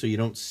sneaky so you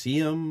don't see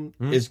him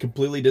is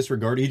completely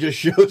disregarded. He just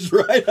shows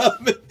right up.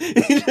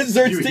 And he just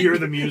starts You hear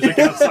the music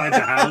outside the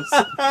house.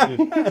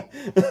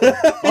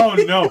 Oh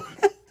no!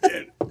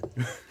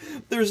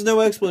 There's no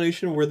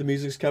explanation of where the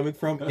music's coming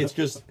from. It's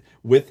just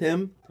with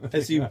him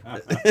as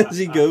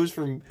he goes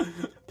from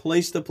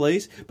place to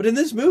place. But in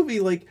this movie,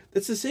 like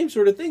it's the same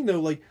sort of thing though.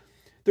 Like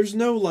there's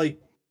no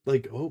like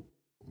oh.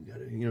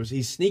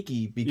 He's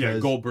sneaky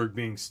because Goldberg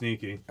being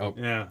sneaky. Oh,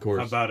 yeah, of course.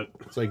 How about it?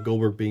 It's like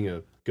Goldberg being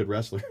a good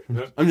wrestler.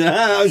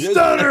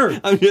 Stunner!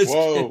 I'm just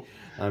Whoa,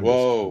 kidding.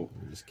 whoa.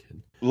 I'm just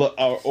kidding. Look,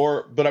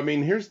 but I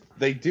mean,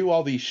 they do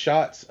all these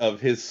shots of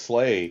his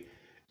sleigh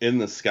in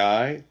the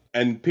sky,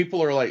 and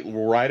people are like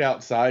right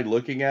outside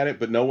looking at it,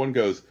 but no one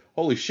goes,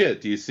 "Holy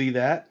shit! Do you see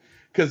that?"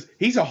 Because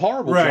he's a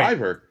horrible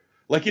driver.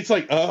 Like it's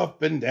like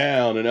up and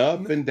down and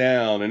up and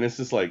down, and it's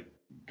just like,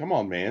 come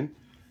on, man.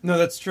 No,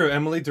 that's true.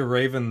 Emily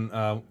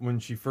DeRaven, when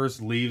she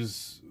first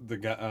leaves the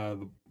guy,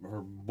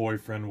 her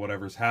boyfriend,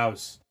 whatever's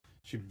house,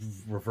 she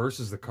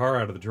reverses the car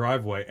out of the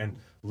driveway, and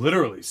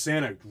literally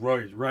Santa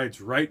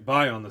rides right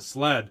by on the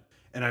sled.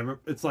 And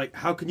it's like,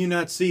 how can you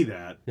not see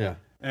that? Yeah.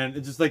 And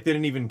it's just like they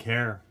didn't even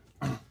care.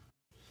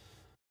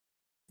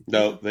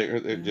 No,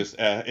 they're just.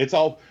 It's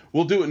all.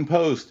 We'll do it in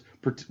post.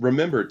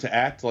 Remember to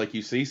act like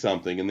you see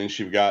something, and then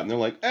she got, and they're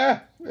like,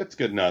 that's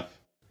good enough.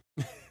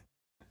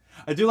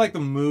 I do like the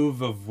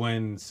move of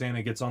when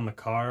Santa gets on the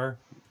car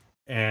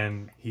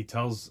and he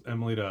tells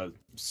Emily to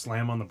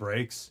slam on the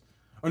brakes.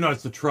 Oh, no,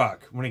 it's the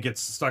truck. When he gets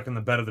stuck in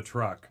the bed of the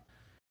truck.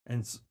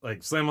 And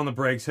like slam on the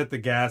brakes, hit the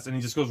gas, and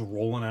he just goes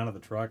rolling out of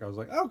the truck. I was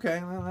like,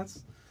 okay, well,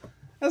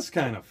 that's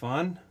kind of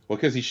fun. Well,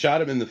 because he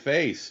shot him in the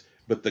face,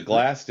 but the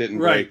glass didn't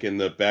break in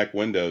the back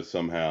window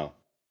somehow.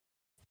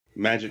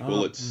 Magic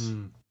bullets.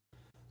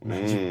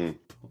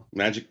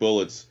 Magic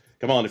bullets.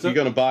 Come on, if you're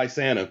going to buy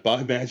Santa,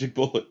 buy magic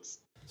bullets.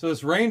 So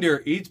this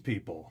reindeer eats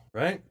people,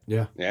 right?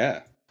 Yeah.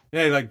 Yeah.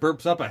 Yeah, he like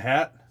burps up a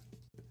hat.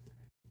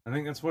 I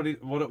think that's what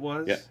it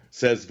was. Yeah.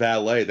 Says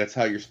valet. That's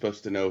how you're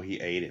supposed to know he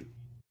ate him.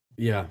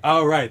 Yeah.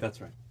 Oh, right.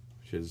 That's right.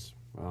 Which is,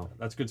 wow.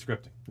 That's good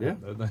scripting. Yeah.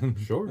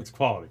 Sure. That's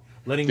quality.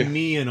 Letting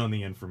me in on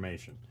the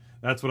information.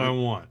 That's what I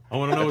want. I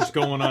want to know what's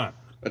going on.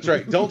 That's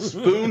right. Don't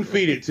spoon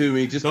feed it to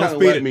me. Just kind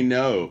of let me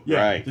know.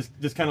 Yeah, right.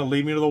 Just kind of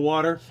lead me to the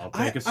water. I'll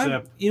take a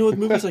sip. With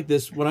movies like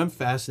this, what I'm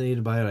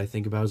fascinated by it, I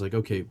think about is like,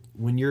 okay,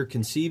 when you're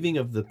conceiving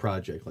of the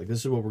project, like this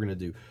is what we're going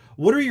to do.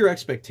 What are your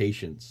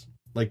expectations,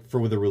 like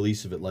for the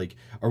release of it? Like,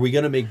 are we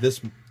going to make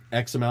this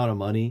X amount of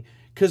money?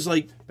 Because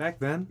like back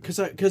then,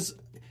 because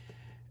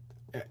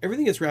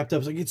everything gets wrapped up.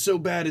 It's like it's so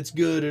bad, it's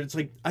good. And it's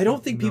like I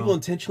don't think people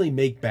intentionally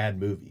make bad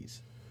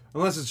movies,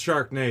 unless it's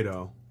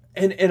Sharknado.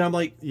 And I'm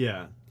like,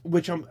 yeah,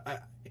 which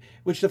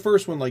the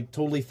first one like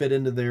totally fit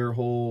into their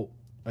whole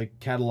like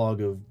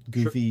catalog of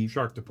goofy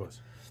Sharktopus.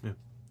 Yeah.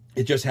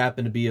 It just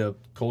happened to be a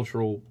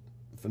cultural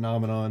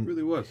phenomenon. It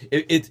really was.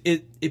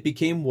 It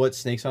became what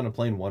Snakes on a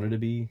Plane wanted to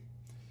be.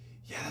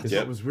 Yeah,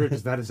 that was weird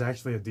because that is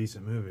actually a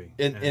decent movie.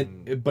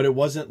 But it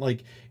wasn't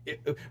like.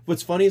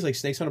 What's funny is like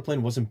Snakes on a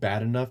Plane wasn't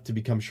bad enough to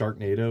become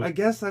Sharknado. I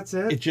guess that's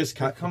it. It just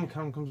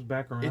comes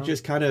back around. It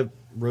just kind of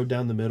rode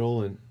down the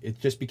middle, and it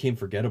just became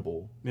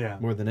forgettable. Yeah.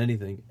 More than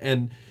anything,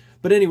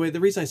 But anyway, the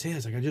reason I say it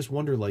is like I just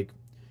wonder like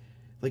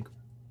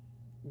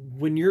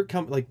when you're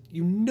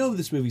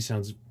this movie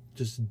sounds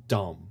just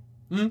dumb.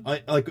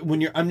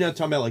 Mm-hmm. I'm not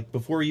talking about like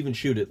before we even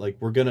shoot it. Like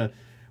we're gonna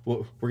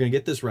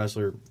get this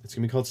wrestler. It's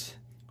gonna be called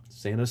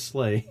Santa's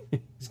Sleigh.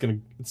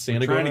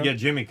 Santa trying to get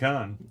Jimmy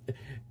Kahn.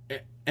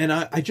 And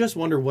I just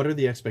wonder, what are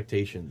the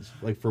expectations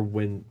like for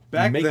when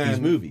Back you make then, these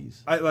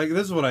movies?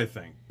 This is what I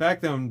think.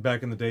 Back in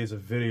the days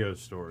of video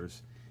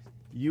stores,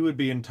 you would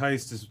be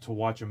enticed to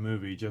watch a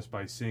movie just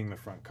by seeing the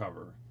front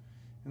cover.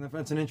 And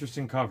it's an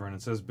interesting cover, and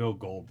it says Bill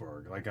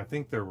Goldberg. Like, I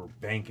think they were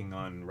banking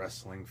on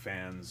wrestling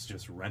fans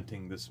just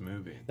renting this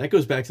movie. That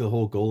goes back to the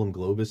whole Golem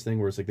Globus thing,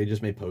 where it's like they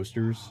just made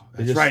posters.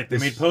 That's right. They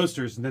made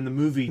posters, and then the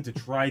movie to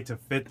try to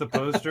fit the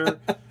poster,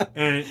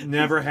 and it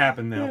never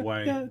happened that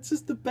way. Yeah, it's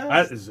just the best.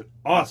 That is an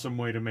awesome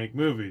way to make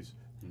movies.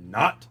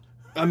 Not.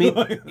 I mean,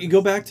 you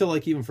go back to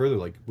like even further,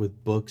 like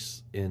with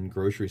books in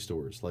grocery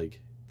stores,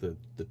 like the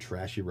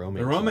trashy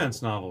romance. The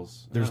romance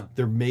novels.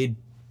 They're made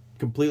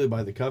completely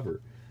by the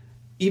cover.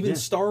 Even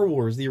Star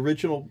Wars, the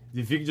original.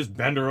 If you could just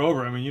bend her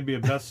over, I mean, you'd be a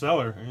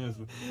bestseller.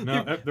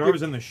 No, they're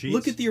always in the sheets.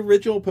 Look at the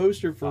original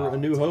poster for A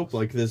New Hope,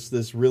 like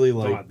this really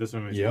like. God, this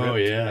one makes yeah.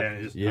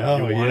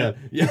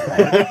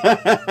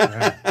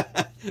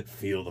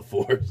 Feel the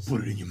force.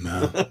 Put it in your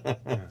mouth. All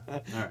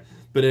right.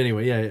 But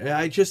anyway, yeah,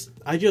 I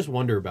just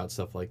wonder about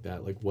stuff like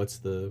that. Like, what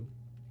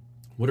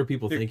are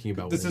people thinking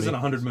about? This isn't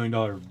 $100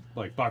 million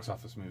like box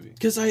office movie.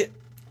 Because I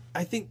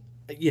think,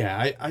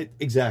 I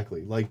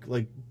exactly like.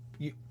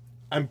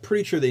 I'm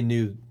pretty sure they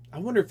knew. I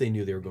wonder if they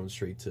knew they were going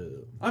straight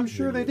to. I'm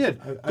sure they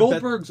did. I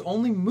Goldberg's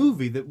only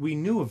movie that we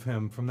knew of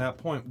him from that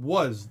point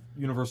was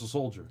Universal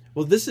Soldier.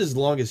 Well, this is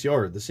Longest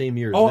Yard, the same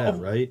year as that,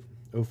 right?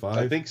 05?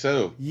 I think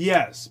so.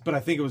 Yes, but I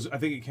think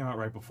it came out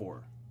right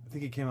before.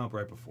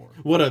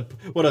 What a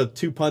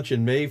 2-punch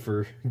in May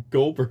for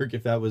Goldberg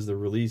if that was the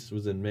release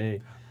was in May.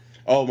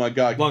 Oh my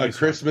God! A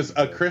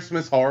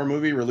Christmas horror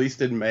movie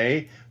released in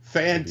May,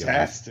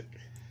 fantastic.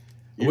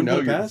 You know,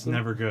 it's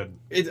never good.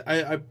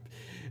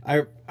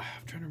 I'm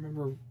trying to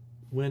remember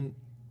when.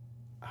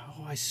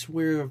 Oh, I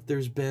swear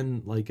there's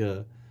been like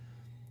a.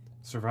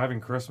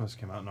 Surviving Christmas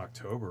came out in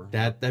October.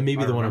 That may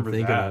be the one I'm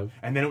thinking of.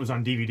 And then it was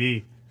on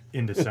DVD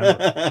in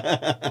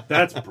December.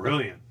 That's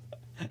brilliant.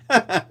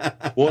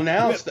 Well,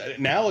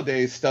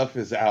 nowadays stuff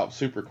is out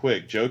super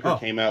quick. Joker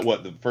came out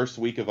the first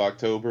week of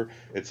October.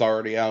 It's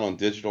already out on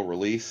digital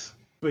release.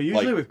 But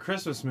usually with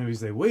Christmas movies,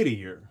 they wait a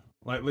year.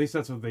 Like, at least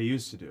that's what they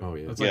used to do. Oh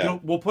yeah. It's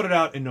like we'll put it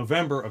out in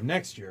November of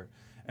next year,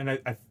 and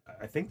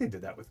I think they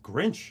did that with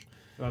Grinch,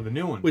 the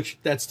new one. Which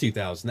that's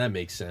 2000. That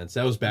makes sense.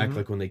 That was back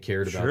like when they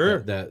cared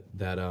about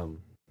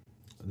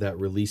that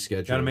release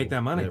schedule. Got to make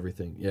that money. And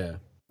everything. Yeah.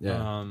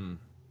 Yeah.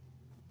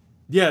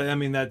 Yeah. I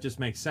mean that just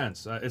makes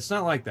sense. It's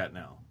not like that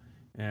now.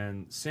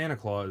 And Santa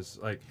Claus,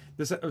 like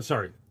this.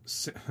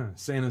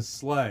 Santa's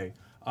Sleigh.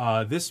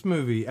 This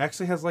movie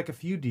actually has like a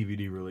few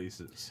DVD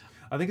releases.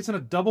 I think it's in a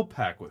double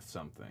pack with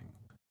something.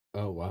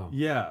 Oh wow.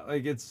 Yeah,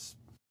 like it's.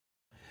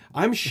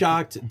 I'm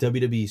shocked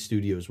WWE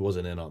Studios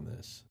wasn't in on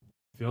this.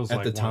 Feels at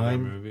like the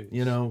time, movies.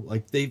 You know,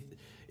 like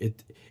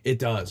it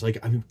does. Like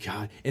I mean,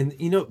 God, and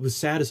you know, what was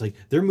sad is like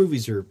their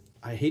movies are.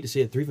 I hate to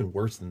say it, they're even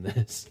worse than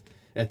this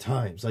at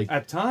times. Like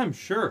at times,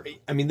 sure.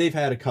 I mean, they've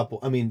had a couple.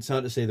 I mean, it's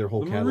not to say their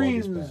whole catalog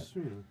is bad,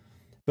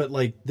 but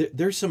like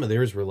there's some of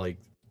theirs where like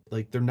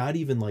they're not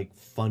even like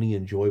funny,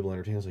 enjoyable,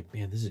 entertaining. I was like,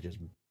 man, this is just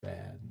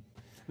bad.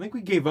 I think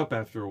we gave up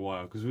after a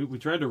while because we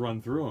tried to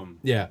run through them.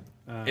 Yeah,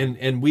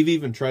 and we've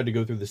even tried to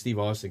go through the Steve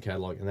Austin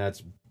catalog, and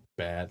that's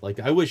bad. Like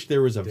I wish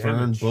there was a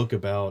Verne book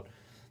about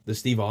the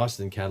Steve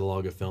Austin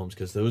catalog of films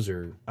because those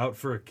are Out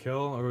for a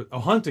Kill or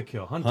Hunt to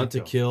Kill. Hunt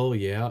to Kill.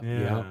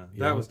 Yeah.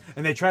 That was,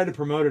 and they tried to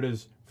promote it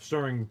as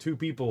starring two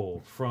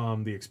people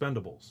from The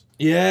Expendables.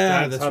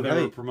 Yeah, that's how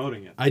they were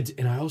promoting it. I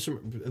also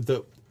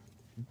remember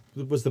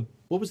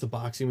what was the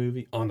boxing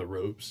movie On the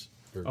Ropes?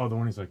 The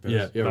one he's like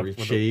this. Yeah, where he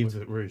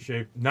shaved. Where he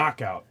shaved.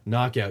 Knockout,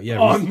 yeah.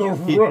 On the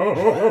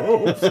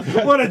Ropes.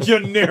 What a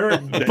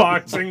generic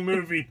boxing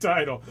movie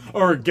title.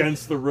 Or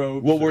Against the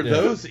Ropes. Well, were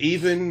those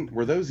even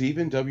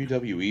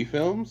WWE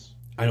films?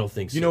 I don't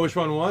think so. You know which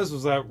one was?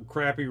 Was that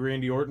crappy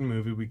Randy Orton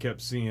movie we kept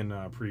seeing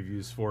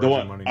previews for? The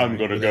one, I'm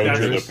going to go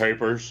to the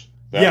papers.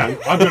 I'm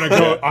gonna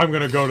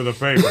go to the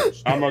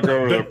papers. I'm gonna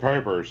go to the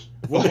papers.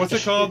 What's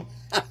it called?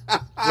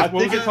 I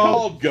think it's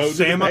called Go to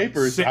the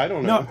Papers. I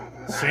don't know.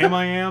 No, Sam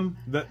I Am.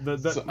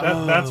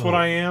 That's what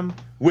I am.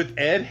 With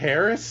Ed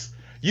Harris?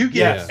 You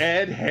get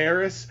Ed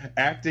Harris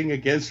acting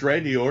against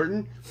Randy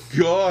Orton?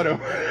 God.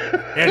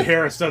 Ed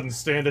Harris doesn't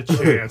stand a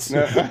chance.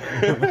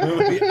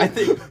 I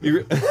think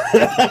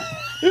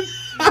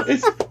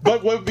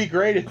but what would be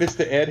great if it's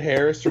the Ed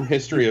Harris from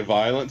History of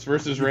Violence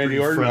versus Randy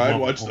Orton? I'd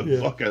watch the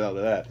fuck out of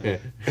that. Yeah.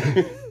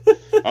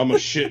 I'm a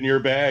shit in your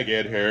bag,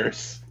 Ed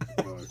Harris.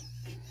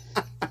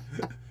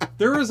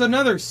 There was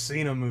another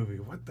Cena movie.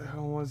 What the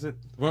hell was it?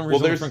 One where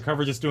he's on the front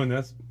cover just doing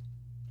this?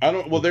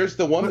 There's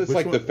the one that's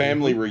like the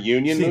family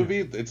reunion movie.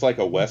 It's like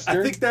a Western.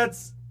 I think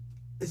that's...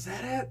 Is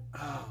that it?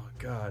 Oh,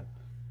 God.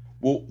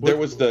 Well, there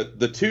was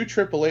the two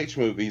Triple H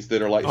movies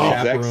that are like the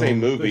exact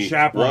same movie.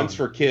 One's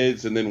for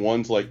kids, and then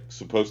one's like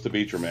supposed to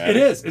be dramatic.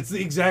 It is. It's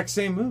the exact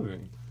same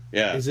movie.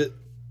 Yeah. Is it...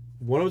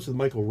 One was with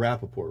Michael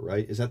Rappaport,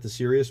 right? Is that the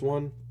serious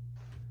one?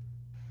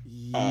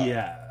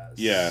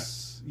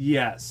 Yes.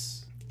 Yes.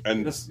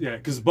 And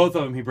because both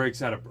of them he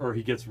breaks out of, or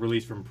he gets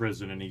released from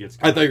prison and he gets.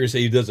 I thought you were going to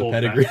say he does a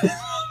pedigree.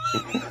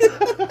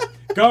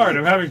 Guard,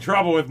 I'm having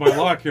trouble with my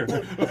lock here.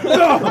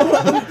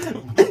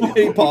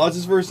 He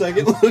pauses for a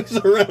second, looks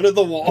around at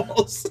the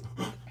walls.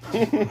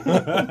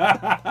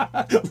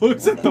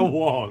 Looks at the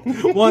wall.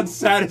 Wants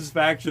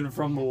satisfaction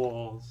from the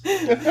walls.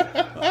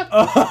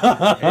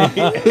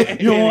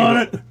 You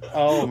want it?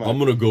 Oh my! I'm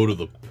gonna go to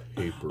the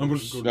paper. I'm gonna go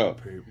to the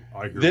paper.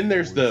 Then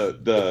there's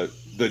the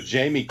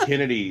Jamie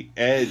Kennedy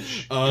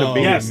Edge.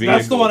 Yes, vehicle.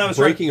 that's the one I was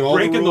breaking all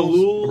the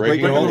rules.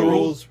 Breaking all the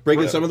rules.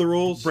 Breaking some of the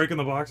rules. Breaking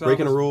the box office.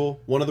 Breaking a rule.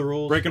 One of the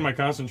rules. Breaking my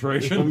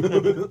concentration.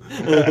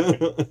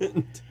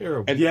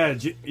 Terrible. And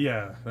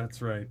yeah,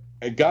 that's right.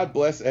 And God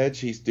bless Edge,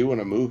 he's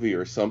doing a movie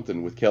or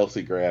something with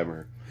Kelsey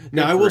Grammer.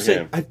 Now, I Good will for say,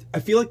 him. I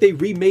feel like they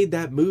remade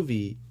that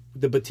movie,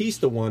 the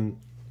Batista one,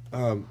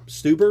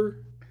 Stuber.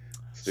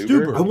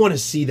 Stuber? I want to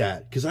see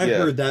that, because I Yeah.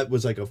 heard that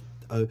was like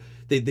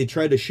they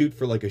tried to shoot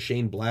for like a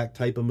Shane Black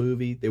type of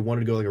movie. They wanted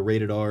to go like a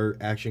rated R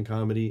action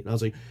comedy. And I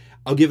was like,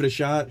 I'll give it a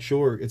shot.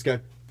 Sure. It's got...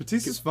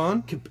 Batista's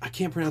fun. I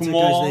can't pronounce that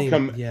guy's name.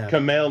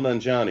 Kumail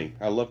Nanjiani.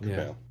 I love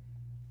Kumail.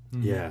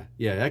 Yeah,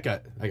 that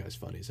guy's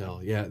funny as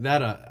hell. Yeah,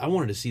 that I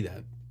wanted to see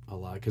that a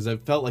lot because I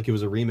felt like it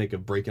was a remake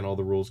of Breaking All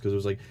the Rules because it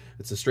was like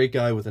it's a straight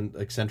guy with an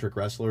eccentric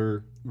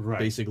wrestler,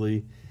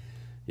 basically.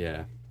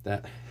 Yeah,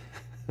 that.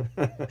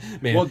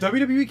 Man. Well,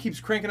 WWE keeps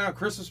cranking out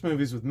Christmas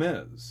movies with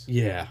Miz.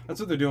 Yeah, that's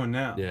what they're doing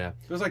now. Yeah,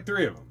 there's like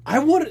 3 of them. I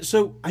wanted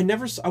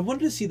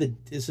to see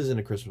this isn't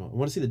a Christmas one. I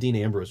want to see the Dean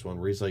Ambrose one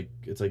where he's like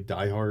it's like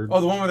Die Hard. Oh,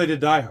 the one where they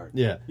did Die Hard.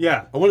 Yeah,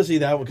 yeah. I want to see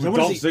that one because I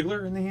want Dolph to see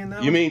Ziggler in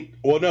that. You mean?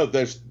 Well, no.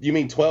 You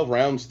mean 12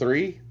 Rounds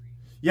 3?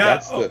 Yeah.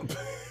 That's the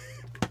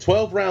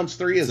 12 Rounds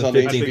 3 is on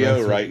 15th HBO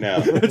round. right now.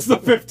 It's the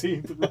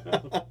 15th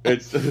round.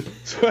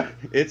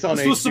 It's on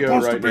this HBO was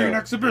supposed right to be now. an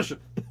exhibition.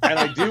 And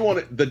I do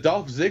want the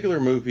Dolph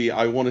Ziggler movie.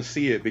 I want to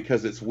see it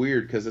because it's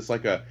weird because it's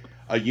like a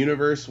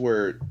universe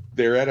where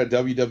they're at a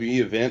WWE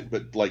event,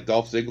 but like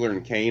Dolph Ziggler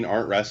and Kane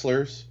aren't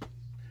wrestlers,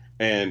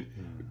 and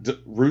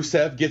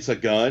Rusev gets a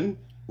gun.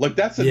 Like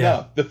that's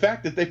enough. The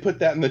fact that they put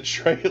that in the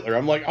trailer,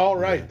 I'm like, all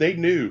right, they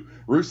knew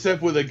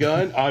Rusev with a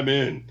gun. I'm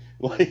in.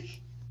 Like.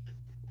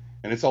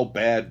 And it's all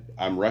bad.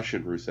 I'm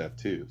Russian Rusev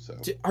too. So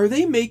are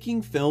they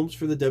making films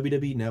for the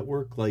WWE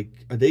Network? Like,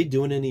 are they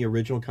doing any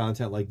original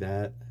content like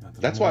that?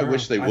 That's why I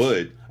wish they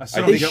would. I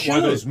still don't get why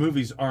those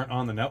movies aren't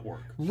on the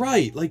network.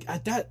 Right, like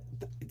at that,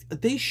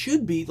 they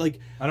should be like.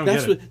 I don't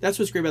that's get what that's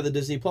what's great about the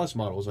Disney Plus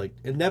models, like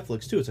and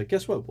Netflix too. It's like,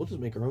 guess what? We'll just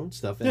make our own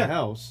stuff in the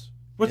house.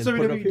 What's and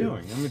put it up WWE here.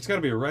 doing? I mean, it's got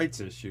to be a rights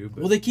issue. But...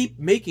 Well, they keep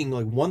making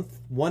like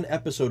one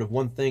episode of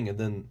one thing, and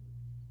then,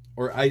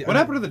 what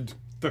happened to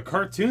the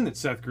cartoon that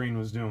Seth Green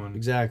was doing?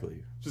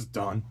 Exactly. Just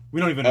done. We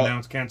don't even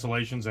announce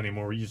cancellations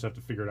anymore. You just have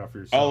to figure it out for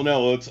yourself. Oh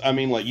no, I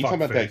mean, like you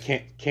talking about that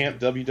camp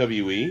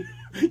WWE?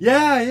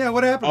 Yeah.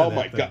 What happened? Oh to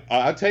my that god!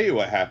 I'll tell you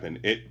what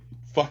happened. It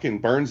fucking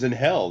burns in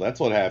hell. That's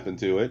what happened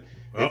to it.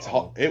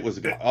 It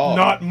was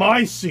not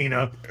my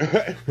Cena.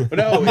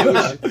 No, it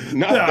was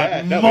not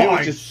that. No,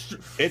 it was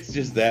it's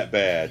just that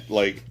bad.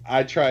 Like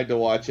I tried to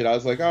watch it. I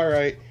was like, all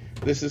right,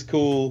 this is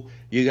cool.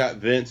 You got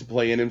Vince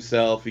playing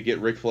himself. You get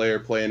Ric Flair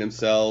playing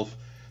himself.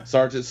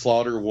 Sergeant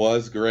Slaughter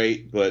was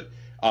great, but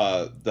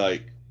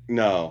like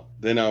no.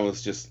 Then I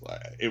was just,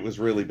 it was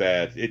really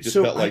bad. It just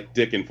felt like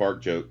dick and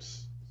fart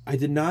jokes. I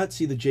did not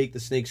see the Jake the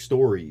Snake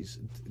stories.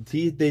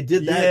 They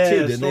did that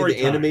too, didn't they?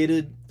 The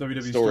animated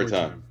WWE Story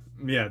Time.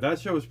 Yeah, that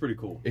show was pretty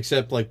cool.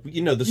 Except, like,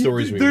 the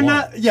stories they're we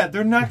want. not. Yeah,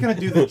 they're not going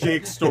to do the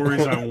Jake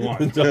stories I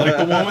want. Like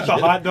the one with the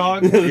hot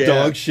dog, the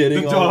dog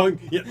shitting. The dog.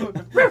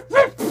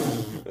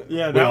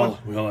 Yeah, that one.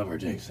 We'll have our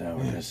Jake's now.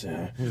 We're just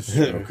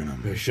stroking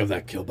him. Shove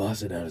that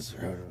kielbasa down his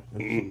throat.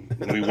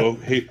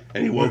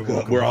 He woke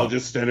up. We're all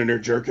just standing there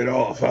jerking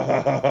off,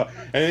 and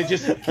it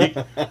just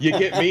you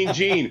get Mean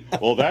Gene.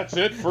 Well, that's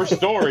it for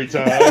story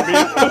time.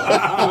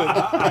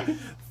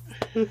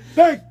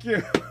 Thank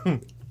you.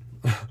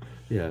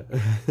 Yeah.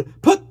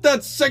 Put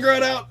that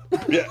cigarette out.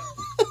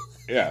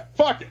 Yeah.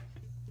 Fuck it.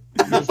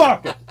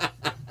 Fuck it.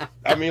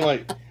 I mean,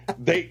 like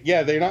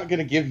they're not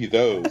gonna give you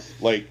those.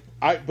 Like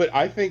but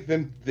I think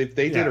them if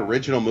they did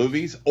original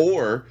movies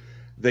or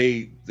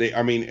they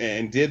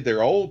and did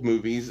their old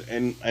movies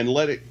and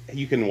let it,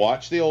 you can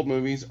watch the old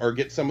movies or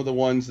get some of the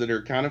ones that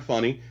are kind of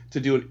funny to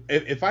do it.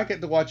 If I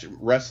get to watch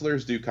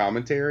wrestlers do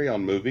commentary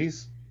on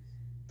movies,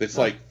 that's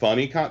like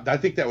funny. I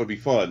think that would be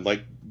fun.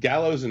 Like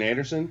Gallows and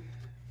Anderson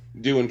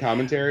doing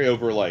commentary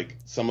over like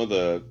some of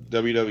the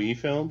WWE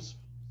films.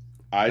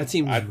 That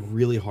seems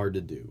really hard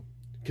to do,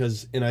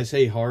 and I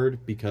say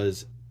hard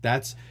because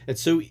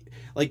it's so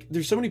like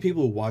there's so many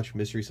people who watch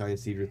Mystery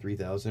Science Theater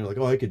 3000. They're like,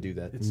 oh, I could do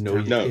that. It's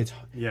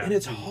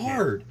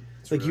hard.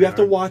 It's like really you have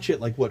to watch it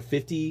like what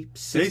 50,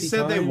 60 They said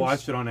times? they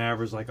watched it on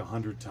average like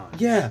 100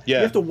 times. Yeah. You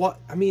have to watch.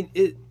 I mean,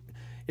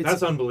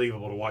 that's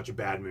unbelievable to watch a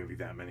bad movie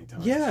that many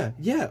times. Yeah.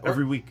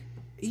 Every week.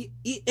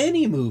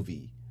 Any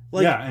movie.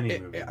 Like, any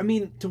movie. I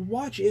mean, to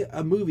watch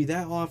a movie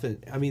that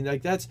often, I mean,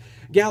 like that's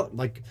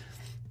like.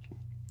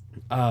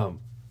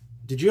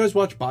 Did you guys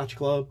watch Botch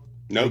Club?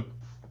 Nope.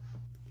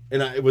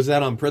 And was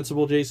that on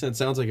principle, Jason? It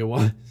sounds like it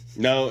was.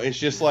 No, it's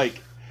just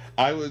like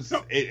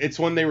it's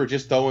when they were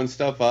just throwing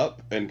stuff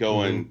up and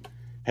going,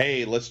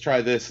 hey, let's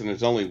try this, and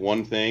there's only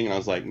one thing, and I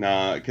was like,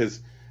 nah,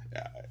 because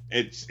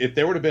if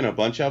there would have been a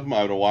bunch of them,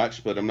 I would have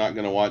watched, but I'm not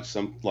going to watch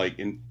some, like,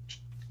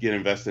 get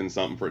invested in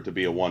something for it to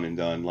be a one and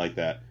done like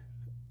that.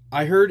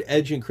 I heard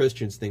Edge and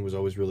Christian's thing was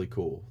always really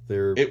cool.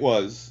 It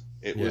was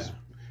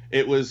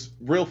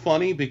real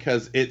funny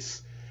because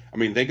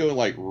they go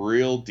like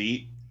real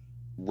deep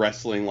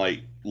wrestling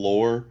like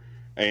lore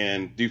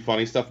and do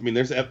funny stuff. I mean,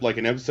 there's like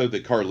an episode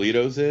that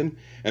Carlito's in,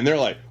 and they're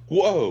like,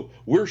 "Whoa,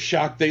 we're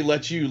shocked they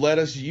let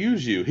us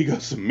use you." He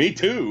goes, "Me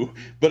too,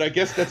 but I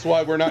guess that's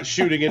why we're not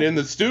shooting it in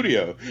the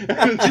studio."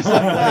 Just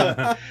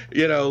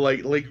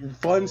like, like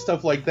fun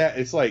stuff like that.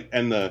 It's like,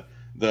 and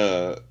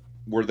the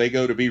where they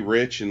go to be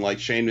rich, and like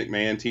Shane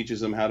McMahon teaches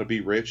them how to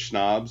be rich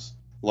snobs.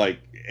 Like,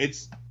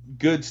 it's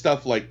good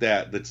stuff like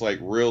that. That's like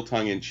real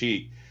tongue in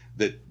cheek.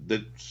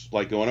 That's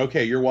like going,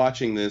 okay, you're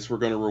watching this, we're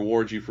going to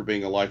reward you for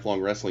being a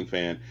lifelong wrestling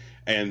fan,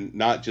 and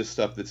not just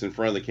stuff that's in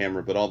front of the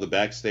camera, but all the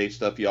backstage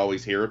stuff you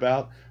always hear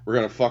about. We're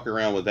going to fuck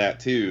around with that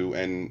too,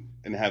 and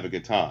have a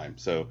good time.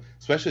 So,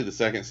 especially the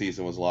second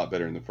season was a lot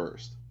better than the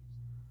first.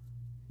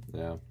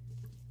 Yeah,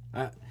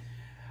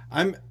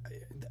 I'm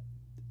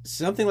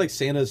something like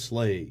Santa's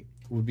Sleigh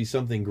would be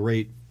something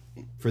great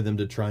for them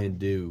to try and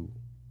do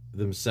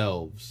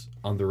themselves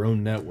on their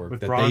own network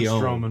with that Braun they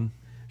own. Strowman.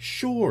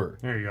 Sure.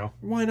 There you go.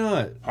 Why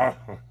not?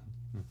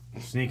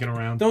 Sneaking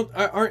around.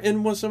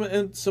 And some of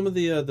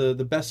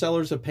the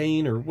bestsellers of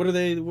Pain, or what are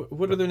they?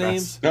 What are their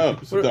names? No,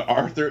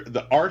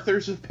 the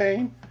Arthurs of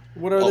Pain.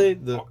 What are they?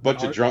 A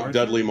bunch of drunk Arthur?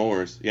 Dudley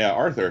Moores. Yeah,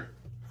 Arthur.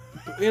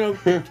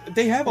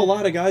 They have a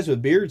lot of guys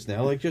with beards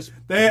now. Like, just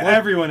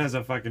everyone has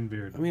a fucking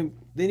beard. I mean,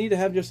 they need to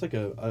have just like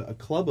a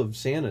club of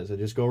Santas that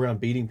just go around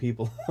beating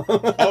people.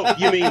 Oh,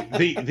 you mean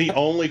the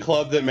only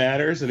club that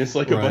matters, and it's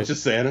like a bunch of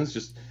Santas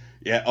just.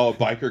 Yeah, a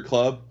biker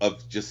club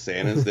of just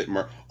Santas that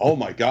oh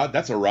my God,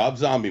 that's a Rob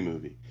Zombie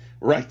movie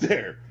right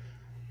there.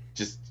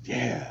 Just,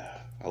 yeah,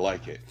 I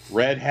like it.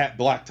 Red hat,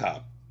 black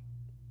top.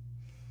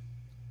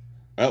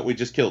 Well, we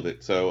just killed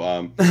it.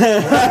 So,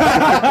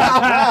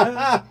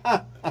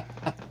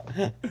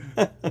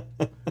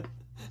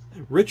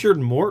 Richard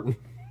Morton.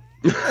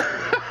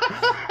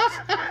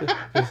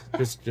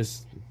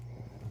 just,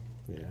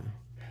 yeah.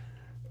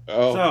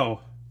 Oh. So,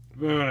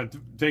 we're gonna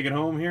take it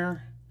home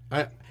here.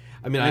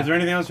 I mean, is there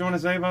anything else you want to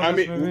say about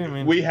this movie? I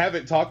mean, we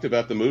haven't talked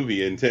about the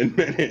movie in 10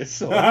 minutes,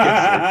 so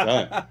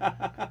I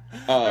guess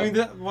we're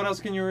done. What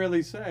else can you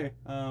really say?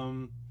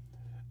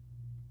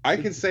 I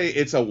can say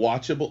it's a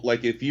watchable,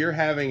 like, if you're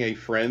having a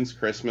friend's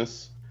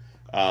Christmas,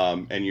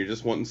 and you're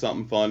just wanting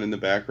something fun in the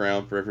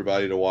background for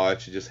everybody to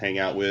watch and just hang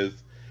out with,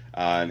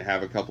 and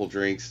have a couple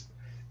drinks,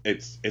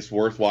 it's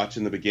worth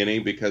watching the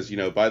beginning, because,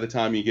 by the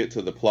time you get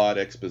to the plot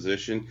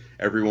exposition,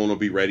 everyone will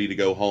be ready to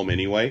go home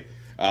anyway.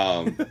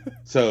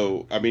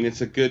 So, I mean,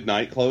 it's a good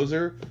night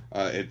closer.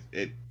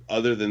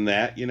 Other than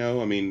that,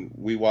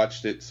 we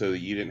watched it so that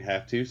you didn't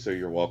have to, so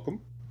you're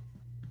welcome.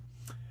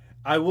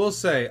 I will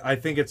say, I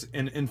think it's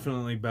an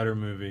infinitely better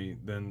movie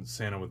than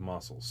Santa with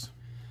Muscles.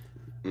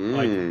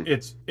 Like,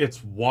 it's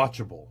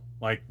watchable.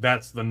 Like,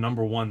 that's the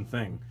number one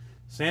thing.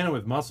 Santa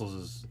with Muscles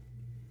is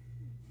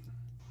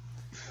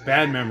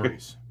bad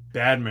memories.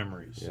 Bad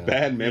memories. Yeah.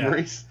 Bad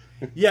memories?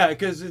 Yeah,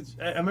 because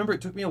I remember it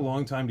took me a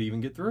long time to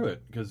even get through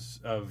it because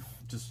of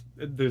just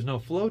there's no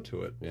flow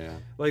to it. Yeah,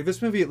 like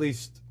this movie at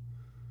least.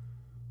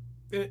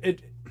 I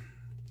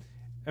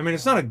mean,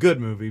 it's not a good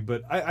movie,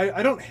 but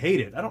I don't hate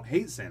it. I don't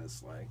hate Santa's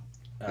Sleigh.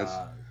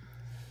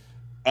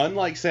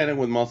 Unlike Santa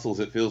with Muscles,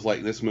 it feels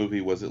like this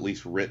movie was at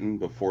least written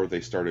before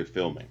they started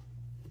filming.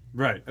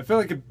 Right. I feel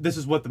like this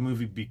is what the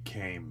movie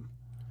became.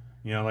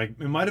 Like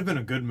it might have been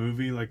a good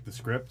movie, like the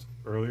script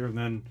earlier, and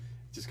then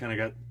it just kind of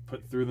got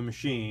put through the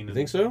machine. You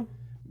think so?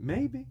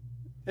 Maybe.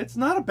 It's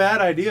not a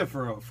bad idea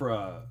for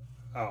a.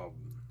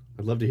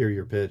 I'd love to hear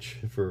your pitch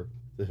for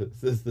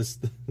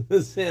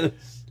the Santa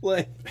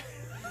Sleigh.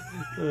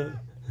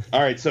 All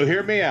right, so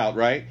hear me out,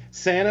 right?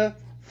 Santa,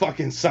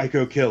 fucking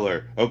psycho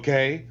killer,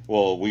 okay?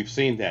 Well, we've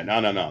seen that.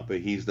 No. But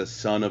he's the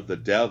son of the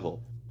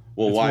devil.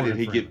 Well, it's why Morgan did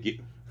he Freeman. give...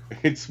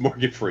 It's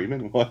Morgan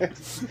Freeman? What?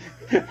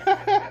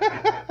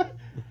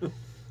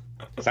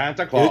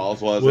 Santa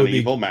Claus was an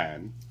evil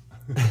man.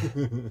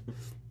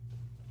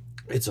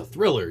 It's a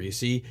thriller, you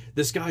see.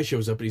 This guy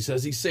shows up and he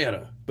says he's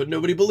Santa, but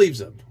nobody believes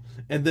him.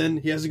 And then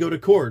he has to go to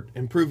court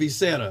and prove he's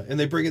Santa, and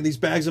they bring in these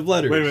bags of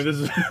letters. Wait a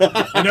minute,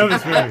 I know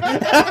this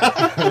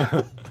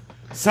movie.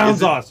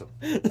 Sounds awesome.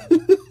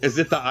 Is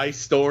it the Ice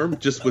Storm?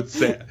 Just with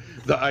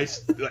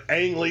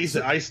Ang Lee's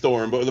Ice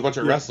Storm, but with a bunch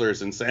of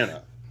wrestlers and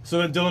Santa. So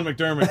then Dylan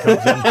McDermott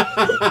comes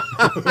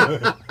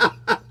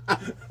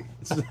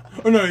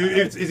in.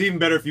 It's even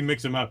better if you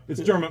mix them up.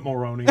 It's Dermot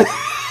Mulroney.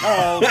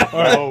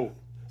 Oh.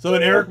 So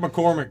then Eric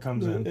McCormick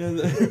comes in.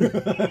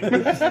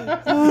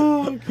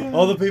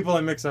 All the people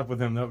I mix up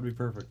with him, that would be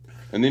perfect.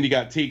 And then you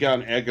got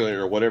Tegon Egerton,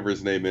 or whatever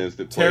his name is.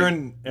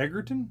 Taron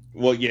Egerton?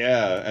 Well,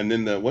 yeah. And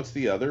then what's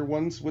the other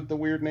ones with the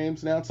weird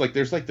names now? It's like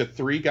there's like the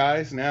three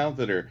guys now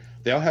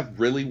they all have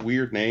really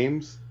weird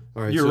names.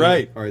 All right, You're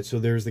right. All right, so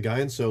there's the guy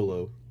in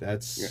Solo.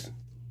 That's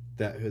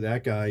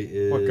That guy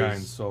is What guy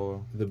in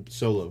Solo? The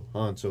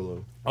Han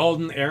Solo.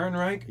 Alden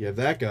Ehrenreich? You have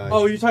that guy.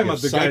 Oh, you're talking You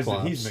about have the guys that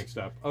Cyclops he's mixed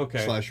up.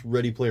 Okay. /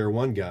 Ready Player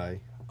One guy.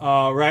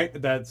 Right.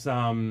 That's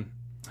You're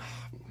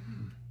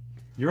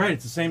right.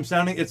 It's the same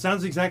sounding. It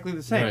sounds exactly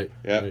the same. Right.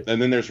 Yeah. Right.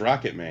 And then there's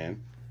Rocket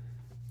Man.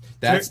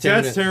 That's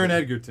Taron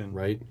Egerton.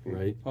 Right.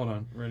 Right. Hold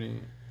on. Ready.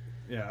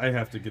 Yeah, I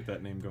have to get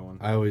that name going.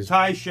 I always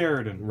Ty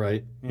Sheridan.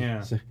 Right.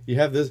 Yeah. So you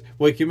have this.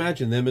 Well, can you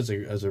imagine them as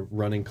a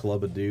running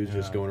club of dudes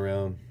just going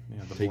around?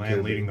 Yeah, the taking care Bland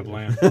of leading the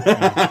Bland.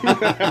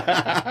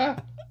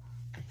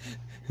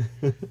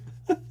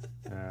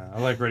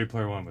 I like Ready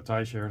Player One, but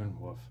Ty Sheridan,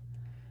 woof.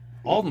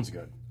 Alden's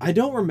good. I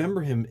don't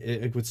remember him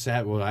with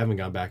sad. Well, I haven't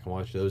gone back and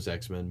watched those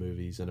X-Men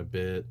movies in a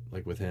bit,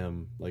 like with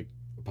him, like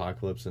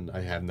Apocalypse, and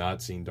I have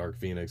not seen Dark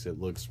Phoenix. It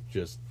looks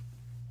just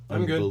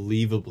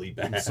unbelievably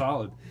bad. It's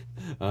solid.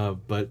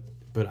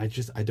 But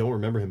I don't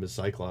remember him as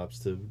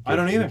Cyclops. I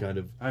don't either. Kind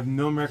of. I have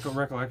no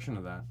recollection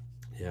of that.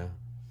 Yeah.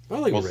 I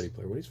like Ready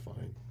Player One. He's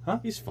fine. Huh?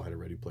 He's fine at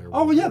Ready Player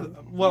One. Oh, well, yeah.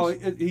 Well,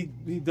 he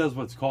does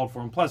what's called for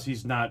him. Plus,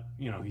 he's not,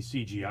 he's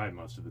CGI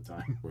most of the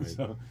time. Right.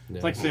 So Yeah.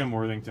 it's like Sam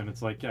Worthington.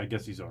 It's like, yeah, I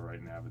guess he's all right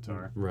in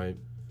Avatar. Right.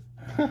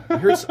 I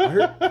heard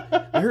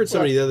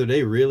somebody the other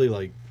day really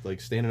like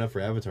standing up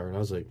for Avatar, and I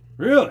was like,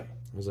 really?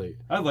 I was like,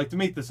 I'd like to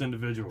meet this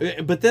individual.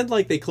 But then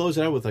they close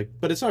it out with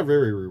but it's not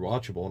very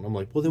rewatchable, and I'm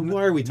like, well, then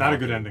why are we talking? Not a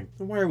good ending.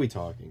 Then why are we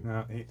talking?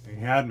 No, he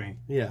had me.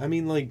 Yeah, I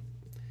mean, it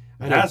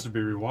has to be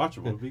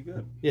rewatchable. It'd be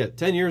good. Yeah,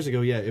 10 years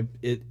ago, yeah,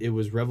 it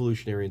was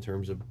revolutionary in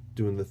terms of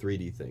doing the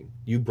 3D thing.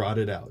 You brought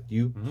it out,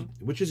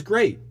 which is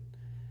great.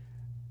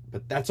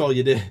 But that's all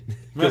you did,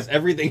 because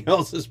everything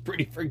else is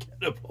pretty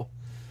forgettable.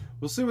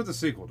 We'll see what the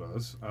sequel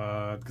does,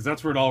 because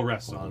that's where it all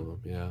rests on.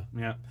 Yeah.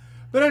 Yeah.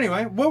 But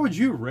anyway, what would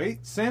you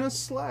rate Santa's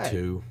Sleigh?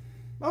 2.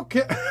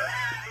 Okay.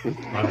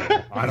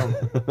 I don't.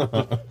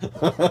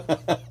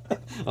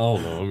 Oh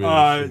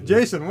no.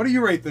 Jason, what do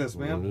you rate this,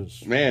 man?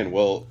 Man,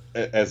 well,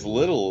 as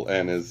little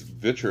and as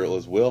vitriol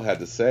as Will had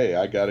to say,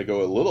 I got to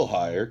go a little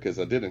higher because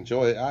I did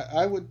enjoy it.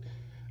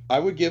 I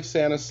would give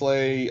Santa's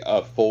Sleigh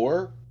a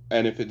 4,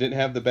 and if it didn't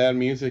have the bad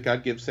music,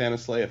 I'd give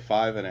Santa's Sleigh a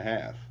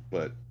 5.5.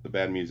 But the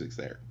bad music's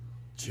there.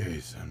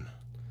 Jason.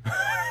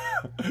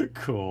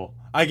 Cool.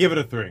 I give it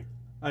a 3.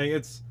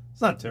 It's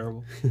not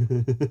terrible.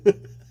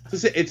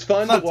 It's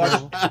fun to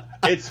watch.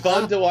 It's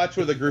fun to watch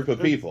with a group of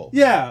people.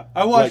 Yeah,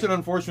 I watched it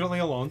unfortunately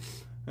alone.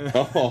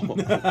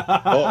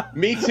 Oh,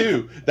 me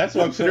too. That's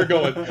why I'm sitting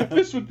here going,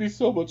 this would be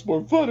so much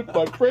more fun if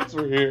my friends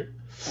were here.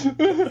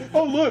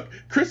 Oh, look,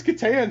 Chris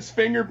Kattan's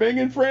finger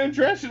banging Fran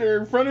Drescher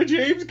in front of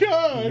James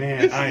Caan.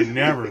 Man, I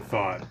never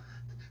thought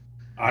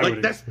I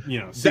would,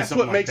 see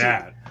something like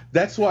that.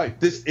 That's why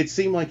it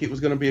seemed like it was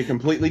going to be a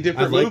completely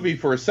different movie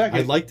for a second.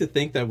 I'd like to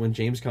think that when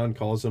James Caan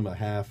calls him a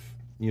half,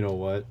 you know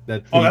what?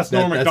 That's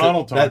Norm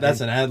Macdonald talking.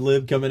 That's an ad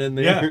lib coming in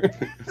there.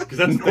 Yeah, because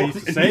that's what they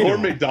used to say.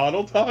 Norm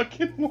Macdonald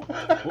talking.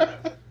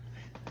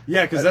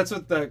 Yeah, because that's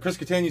what Chris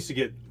Kattan used to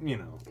get.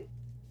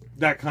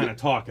 That kind of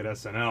talk at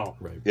SNL.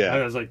 Right. Yeah.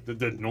 I was like,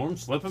 did Norm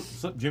slip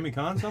Jimmy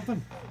Caan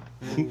something?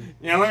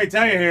 Yeah, let me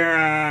tell you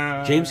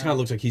here. James Caan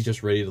looks like he's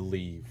just ready to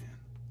leave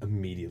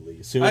immedially.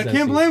 As soon as I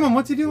can't blame him.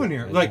 What's he doing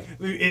here? Like,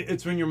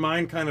 it's when your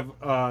mind kind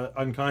of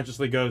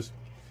unconsciously goes,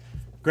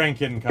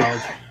 grandkid in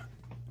college.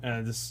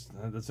 That's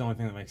the only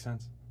thing that makes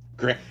sense.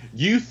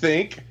 You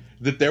think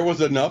that there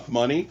was enough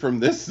money from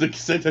this to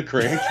send a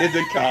grandkid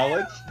to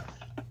college?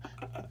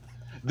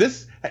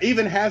 This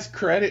even has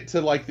credit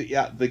to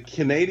the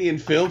Canadian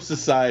Film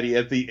Society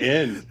at the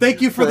end.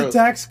 Thank you for the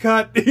tax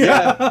cut.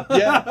 Yeah,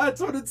 yeah.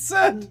 That's what it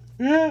said.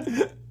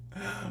 Yeah.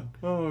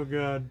 Oh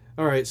God.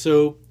 All right,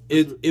 so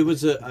it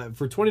was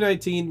for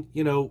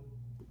 2019.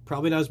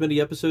 Probably not as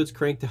many episodes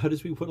cranked out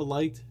as we would have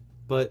liked,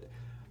 but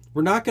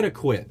we're not going to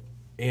quit.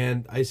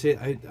 And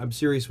I'm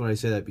serious when I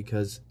say that,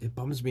 because it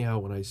bums me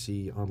out when I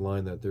see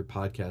online that there are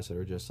podcasts that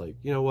are just like,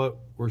 you know what,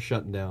 we're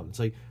shutting down. It's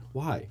like,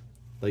 why?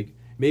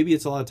 Maybe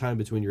it's a lot of time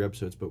between your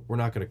episodes, but we're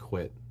not going to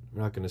quit.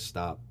 We're not going to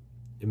stop.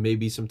 It may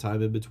be some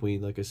time in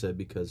between, like I said,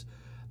 because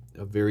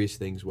of various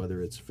things,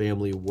 whether it's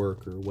family,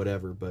 work, or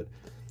whatever, but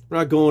we're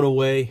not going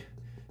away.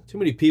 Too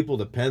many people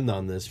depend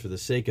on this for the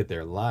sake of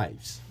their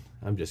lives.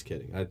 I'm just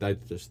kidding. I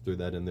just threw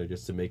that in there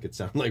just to make it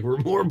sound like we're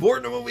more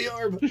important than what we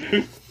are. But...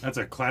 That's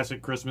a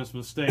classic Christmas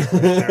mistake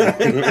right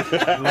there.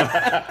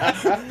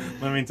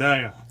 Let me tell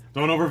you.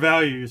 Don't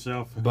overvalue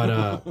yourself.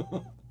 But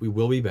we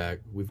will be back.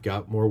 We've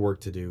got more work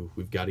to do.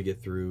 We've got to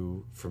get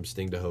through from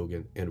Sting to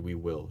Hogan, and we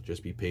will.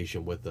 Just be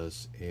patient with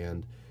us.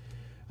 And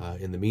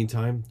in the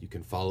meantime, you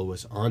can follow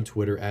us on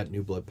Twitter at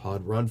New Blood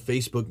Pod. We're on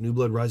Facebook, New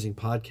Blood Rising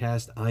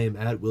Podcast. I am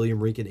at William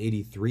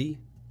Rinkin83.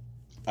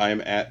 I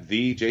am at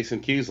the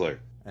Jason Kiesler.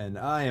 And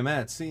I am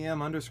at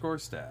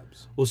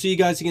CM_stabs. We'll see you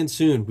guys again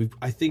soon.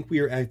 I think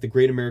we are at the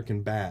Great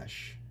American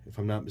Bash, if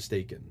I'm not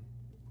mistaken.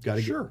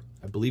 Sure.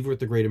 I believe we're at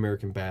the Great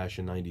American Bash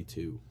in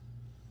 92.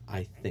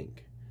 I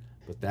think.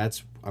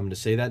 But I'm going to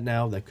say that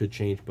now. That could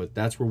change, but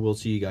that's where we'll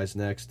see you guys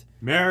next.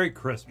 Merry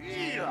Christmas.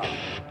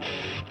 Yeah.